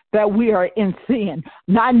knowing that we are in sin,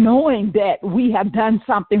 not knowing that we have done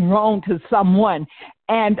something wrong to someone.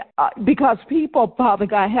 And because people, Father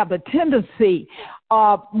God, have a tendency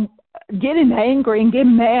of getting angry and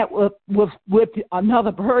getting mad with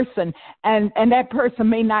another person, and that person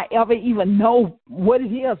may not ever even know what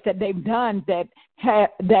it is that they've done that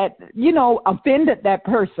offended that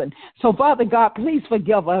person. So, Father God, please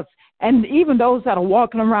forgive us. And even those that are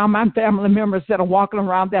walking around, my family members that are walking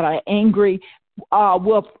around that are angry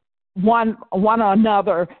with one or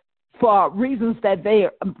another for reasons that they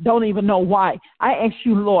don't even know why, I ask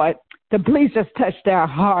you, Lord, to please just touch their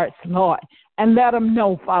hearts, Lord, and let them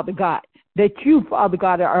know, Father God, that you, Father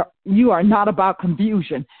God, you are not about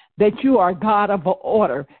confusion, that you are God of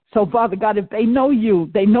order. So, Father God, if they know you,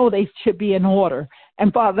 they know they should be in order.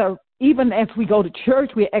 And, Father, even as we go to church,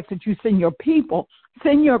 we ask that you send your people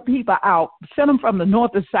out. Send them from the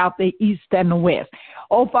north, the south, the east, and the west.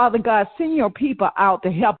 Oh, Father God, send your people out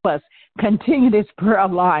to help us continue this prayer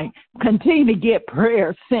line, continue to get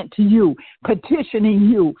prayers sent to you, petitioning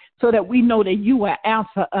you, so that we know that you will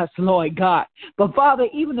answer us, Lord God. But, Father,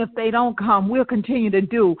 even if they don't come, we'll continue to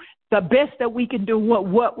do the best that we can do with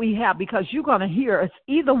what we have, because you're going to hear us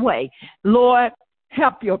either way. Lord,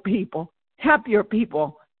 help your people. Help your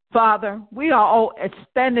people. Father, we are all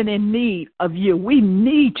standing in need of you. We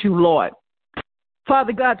need you, Lord.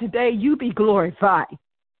 Father God, today you be glorified.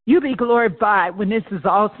 You be glorified when this is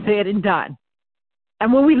all said and done.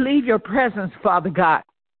 And when we leave your presence, Father God,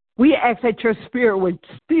 we ask that your spirit would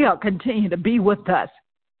still continue to be with us.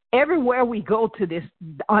 Everywhere we go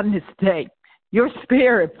on this day, your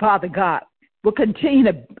spirit, Father God, will continue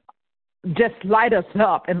to just light us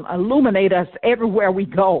up and illuminate us everywhere we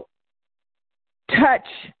go. Touch,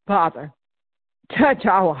 Father. Touch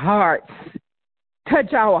our hearts.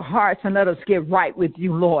 Touch our hearts and let us get right with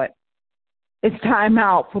you, Lord. It's time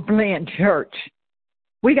out for playing church.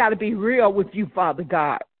 We got to be real with you, Father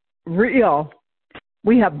God. Real.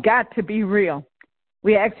 We have got to be real.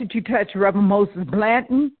 We ask that you touch Reverend Moses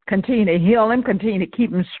Blanton. Continue to heal him. Continue to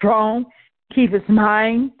keep him strong. Keep his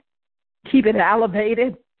mind. Keep it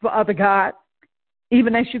elevated, Father God.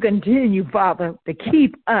 Even as you continue, Father, to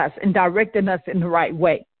keep us and directing us in the right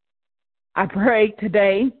way. I pray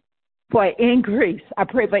today for an increase. I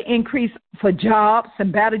pray for increase for jobs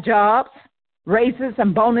and better jobs, raises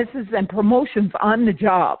and bonuses and promotions on the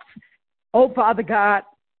jobs. Oh, Father God,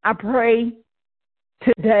 I pray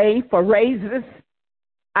today for raises.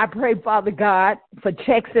 I pray, Father God, for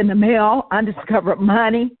checks in the mail, undiscovered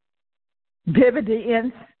money,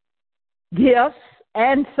 dividends, gifts,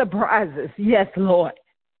 and surprises. Yes, Lord.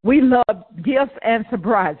 We love gifts and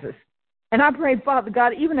surprises. And I pray, Father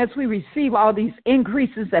God, even as we receive all these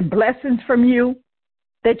increases and blessings from you,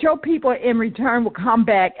 that your people in return will come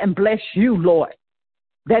back and bless you, Lord,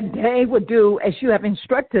 that they would do as you have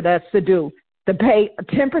instructed us to do, to pay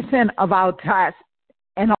 10% of our tithes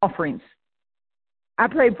and offerings. I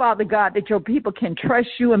pray, Father God, that your people can trust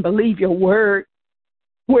you and believe your word,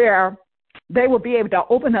 where they will be able to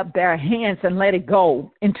open up their hands and let it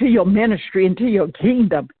go into your ministry, into your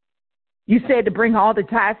kingdom. You said to bring all the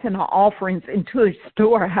tithes and our offerings into a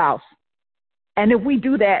storehouse. And if we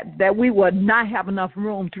do that, that we will not have enough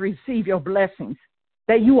room to receive your blessings,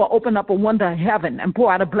 that you will open up a window of heaven and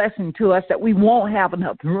pour out a blessing to us that we won't have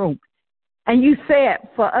enough room. And you said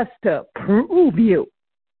for us to prove you.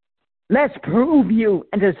 Let's prove you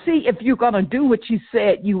and to see if you're going to do what you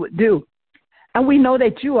said you would do. And we know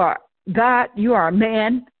that you are God, you are a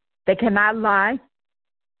man that cannot lie,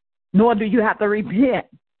 nor do you have to repent.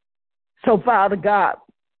 So, Father God,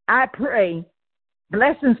 I pray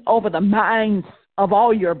blessings over the minds of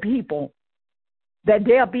all your people, that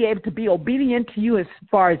they'll be able to be obedient to you as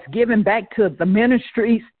far as giving back to the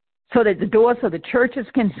ministries so that the doors of the churches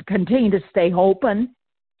can continue to stay open,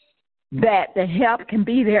 that the help can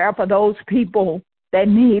be there for those people that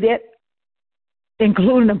need it,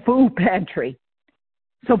 including the food pantry.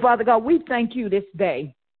 So, Father God, we thank you this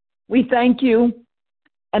day. We thank you,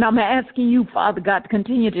 and I'm asking you, Father God, to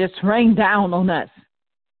continue to just rain down on us.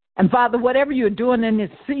 And, Father, whatever you're doing in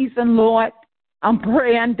this season, Lord, I'm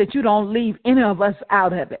praying that you don't leave any of us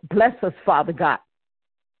out of it. Bless us, Father God.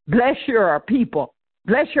 Bless your people.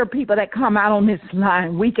 Bless your people that come out on this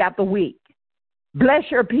line week after week. Bless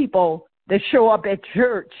your people that show up at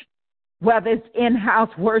church, whether it's in-house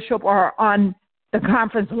worship or on the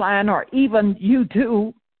conference line or even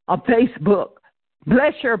YouTube or Facebook.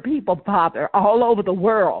 Bless your people, Father, all over the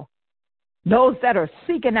world. Those that are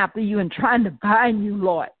seeking after you and trying to find you,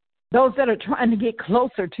 Lord. Those that are trying to get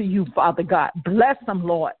closer to you, Father God. Bless them,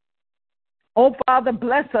 Lord. Oh, Father,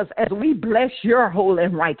 bless us as we bless your holy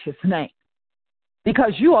and righteous name,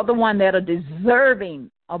 because you are the one that are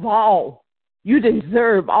deserving of all. You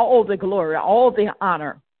deserve all the glory, all the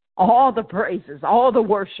honor, all the praises, all the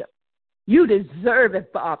worship. You deserve it,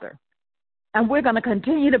 Father. And we're going to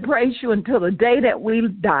continue to praise you until the day that we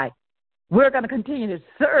die. We're going to continue to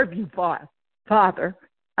serve you, Father,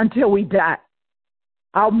 until we die.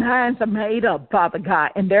 Our minds are made up, Father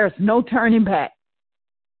God, and there's no turning back.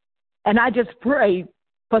 And I just pray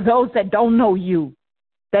for those that don't know you,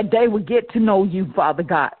 that they will get to know you, Father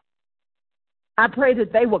God. I pray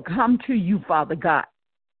that they will come to you, Father God.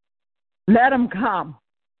 Let them come.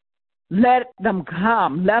 Let them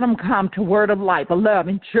come. Let them come to Word of Life, a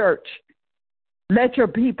loving church. Let your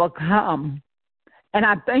people come. And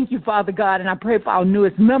I thank you, Father God, and I pray for our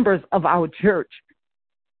newest members of our church.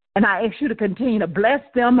 And I ask you to continue to bless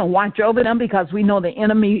them and watch over them, because we know the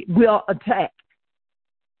enemy will attack.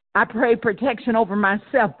 I pray protection over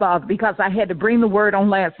myself, Father, because I had to bring the word on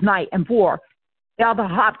last night, and for Elder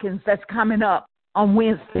Hopkins that's coming up on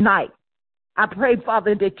Wednesday night. I pray,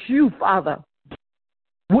 Father, that you, Father,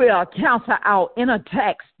 will counsel out any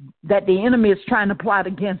attacks that the enemy is trying to plot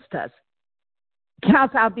against us.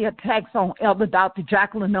 Counsel out the attacks on Elder Dr.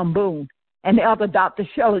 Jacqueline M. Boone and Elder Dr.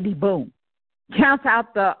 Shirley D. Boone. Counsel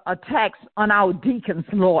out the attacks on our deacons,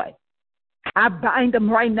 Lord. I bind them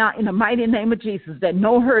right now in the mighty name of Jesus, that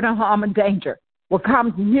no hurt or harm or danger will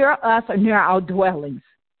come near us or near our dwellings,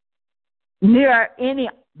 near any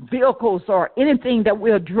vehicles or anything that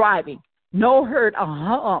we're driving. No hurt or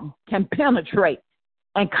harm can penetrate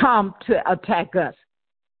and come to attack us,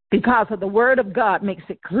 because of the word of God makes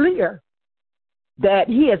it clear that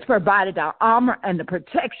he has provided our armor and the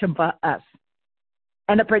protection for us.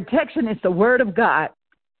 And the protection is the word of God,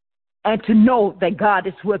 and to know that God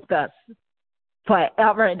is with us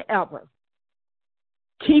forever and ever.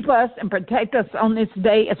 Keep us and protect us on this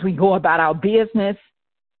day as we go about our business.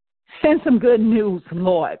 Send some good news,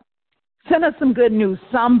 Lord. Send us some good news.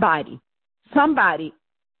 Somebody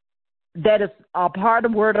that is a part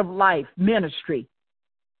of Word of Life ministry.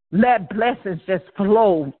 Let blessings just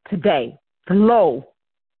flow today. Flow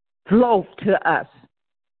to us.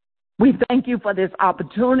 We thank you for this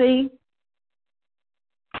opportunity.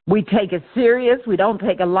 We take it serious. We don't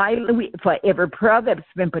take it lightly. For every prayer that's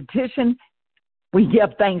been petitioned, we give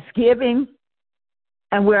thanksgiving.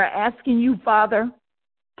 And we're asking you, Father,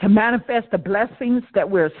 to manifest the blessings that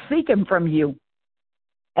we're seeking from you,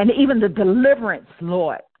 and even the deliverance,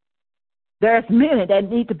 Lord. There's many that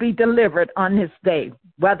need to be delivered on this day,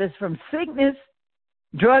 whether it's from sickness,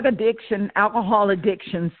 drug addiction, alcohol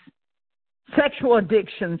addictions, sexual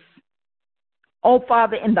addictions. Oh,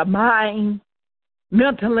 Father, in the mind,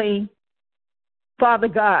 mentally, Father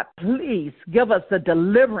God, please give us the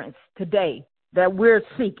deliverance today that we're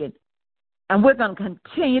seeking. And we're going to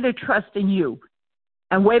continue to trust in you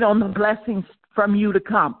and wait on the blessings from you to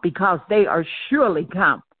come, because they are surely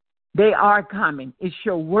come. They are coming. It's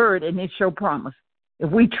your word and it's your promise.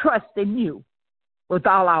 If we trust in you with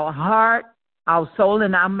all our heart, our soul,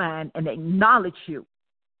 and our mind, and acknowledge you,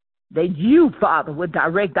 that you, Father, would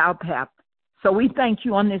direct our path. So we thank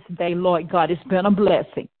you on this day, Lord God. It's been a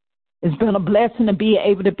blessing. It's been a blessing to be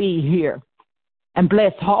able to be here, and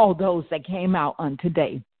bless all those that came out on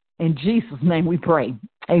today. In Jesus' name we pray.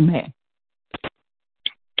 Amen.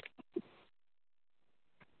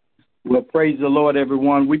 Well, praise the Lord,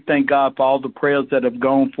 everyone. We thank God for all the prayers that have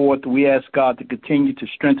gone forth. We ask God to continue to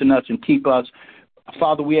strengthen us and keep us.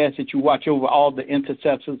 Father, we ask that you watch over all the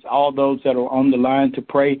intercessors, all those that are on the line to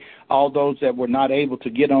pray, all those that were not able to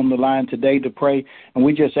get on the line today to pray. And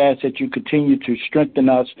we just ask that you continue to strengthen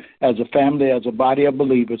us as a family, as a body of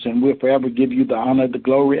believers, and we'll forever give you the honor, the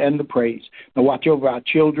glory, and the praise. Now watch over our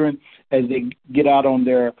children as they get out on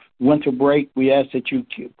their winter break. We ask that you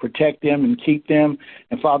protect them and keep them.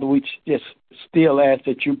 And, Father, we just still ask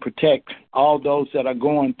that you protect all those that are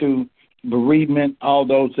going through bereavement, all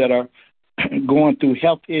those that are going through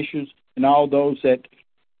health issues, and all those that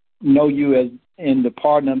know you as in the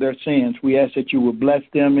pardon of their sins. We ask that you will bless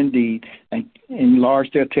them indeed and enlarge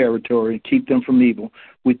their territory and keep them from evil.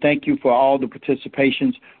 We thank you for all the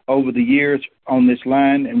participations over the years on this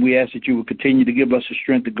line, and we ask that you will continue to give us the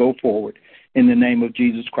strength to go forward in the name of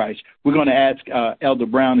Jesus Christ. We're going to ask Elder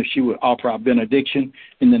Brown if she would offer our benediction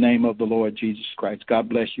in the name of the Lord Jesus Christ. God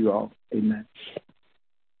bless you all. Amen.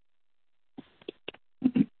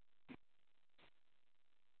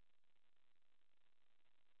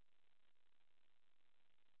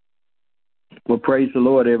 Well, praise the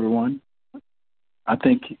Lord, everyone. I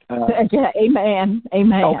think. Yeah, amen.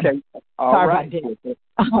 Amen. Okay. All right.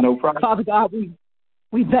 No problem. Father God,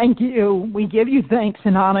 we thank you. We give you thanks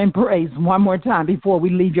and honor and praise one more time before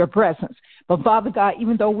we leave your presence. But Father God,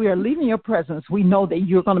 even though we are leaving your presence, we know that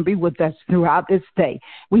you're going to be with us throughout this day.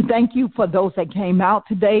 We thank you for those that came out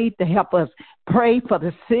today to help us pray for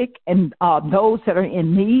the sick and those that are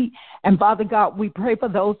in need. And Father God, we pray for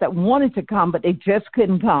those that wanted to come, but they just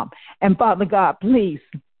couldn't come. And Father God, please,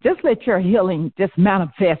 just let your healing just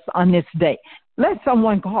manifest on this day. Let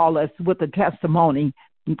someone call us with a testimony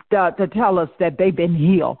to tell us that they've been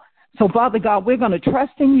healed. So, Father God, we're going to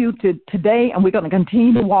trust in you today, and we're going to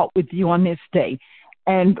continue to walk with you on this day.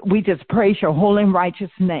 And we just praise your holy and righteous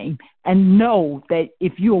name, and know that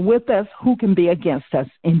if you are with us, who can be against us?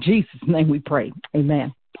 In Jesus' name we pray.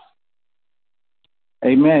 Amen.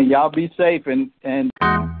 Amen. Y'all be safe and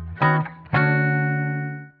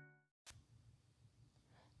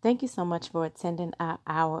Thank you so much for attending our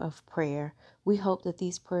hour of prayer. We hope that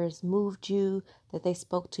these prayers moved you, that they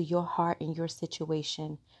spoke to your heart and your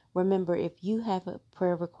situation. Remember, if you have a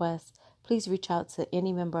prayer request, please reach out to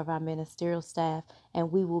any member of our ministerial staff,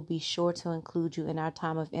 and we will be sure to include you in our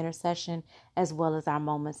time of intercession as well as our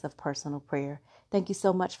moments of personal prayer. Thank you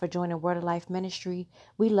so much for joining Word of Life Ministry.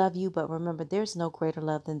 We love you, but remember, there's no greater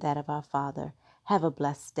love than that of our Father. Have a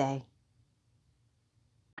blessed day.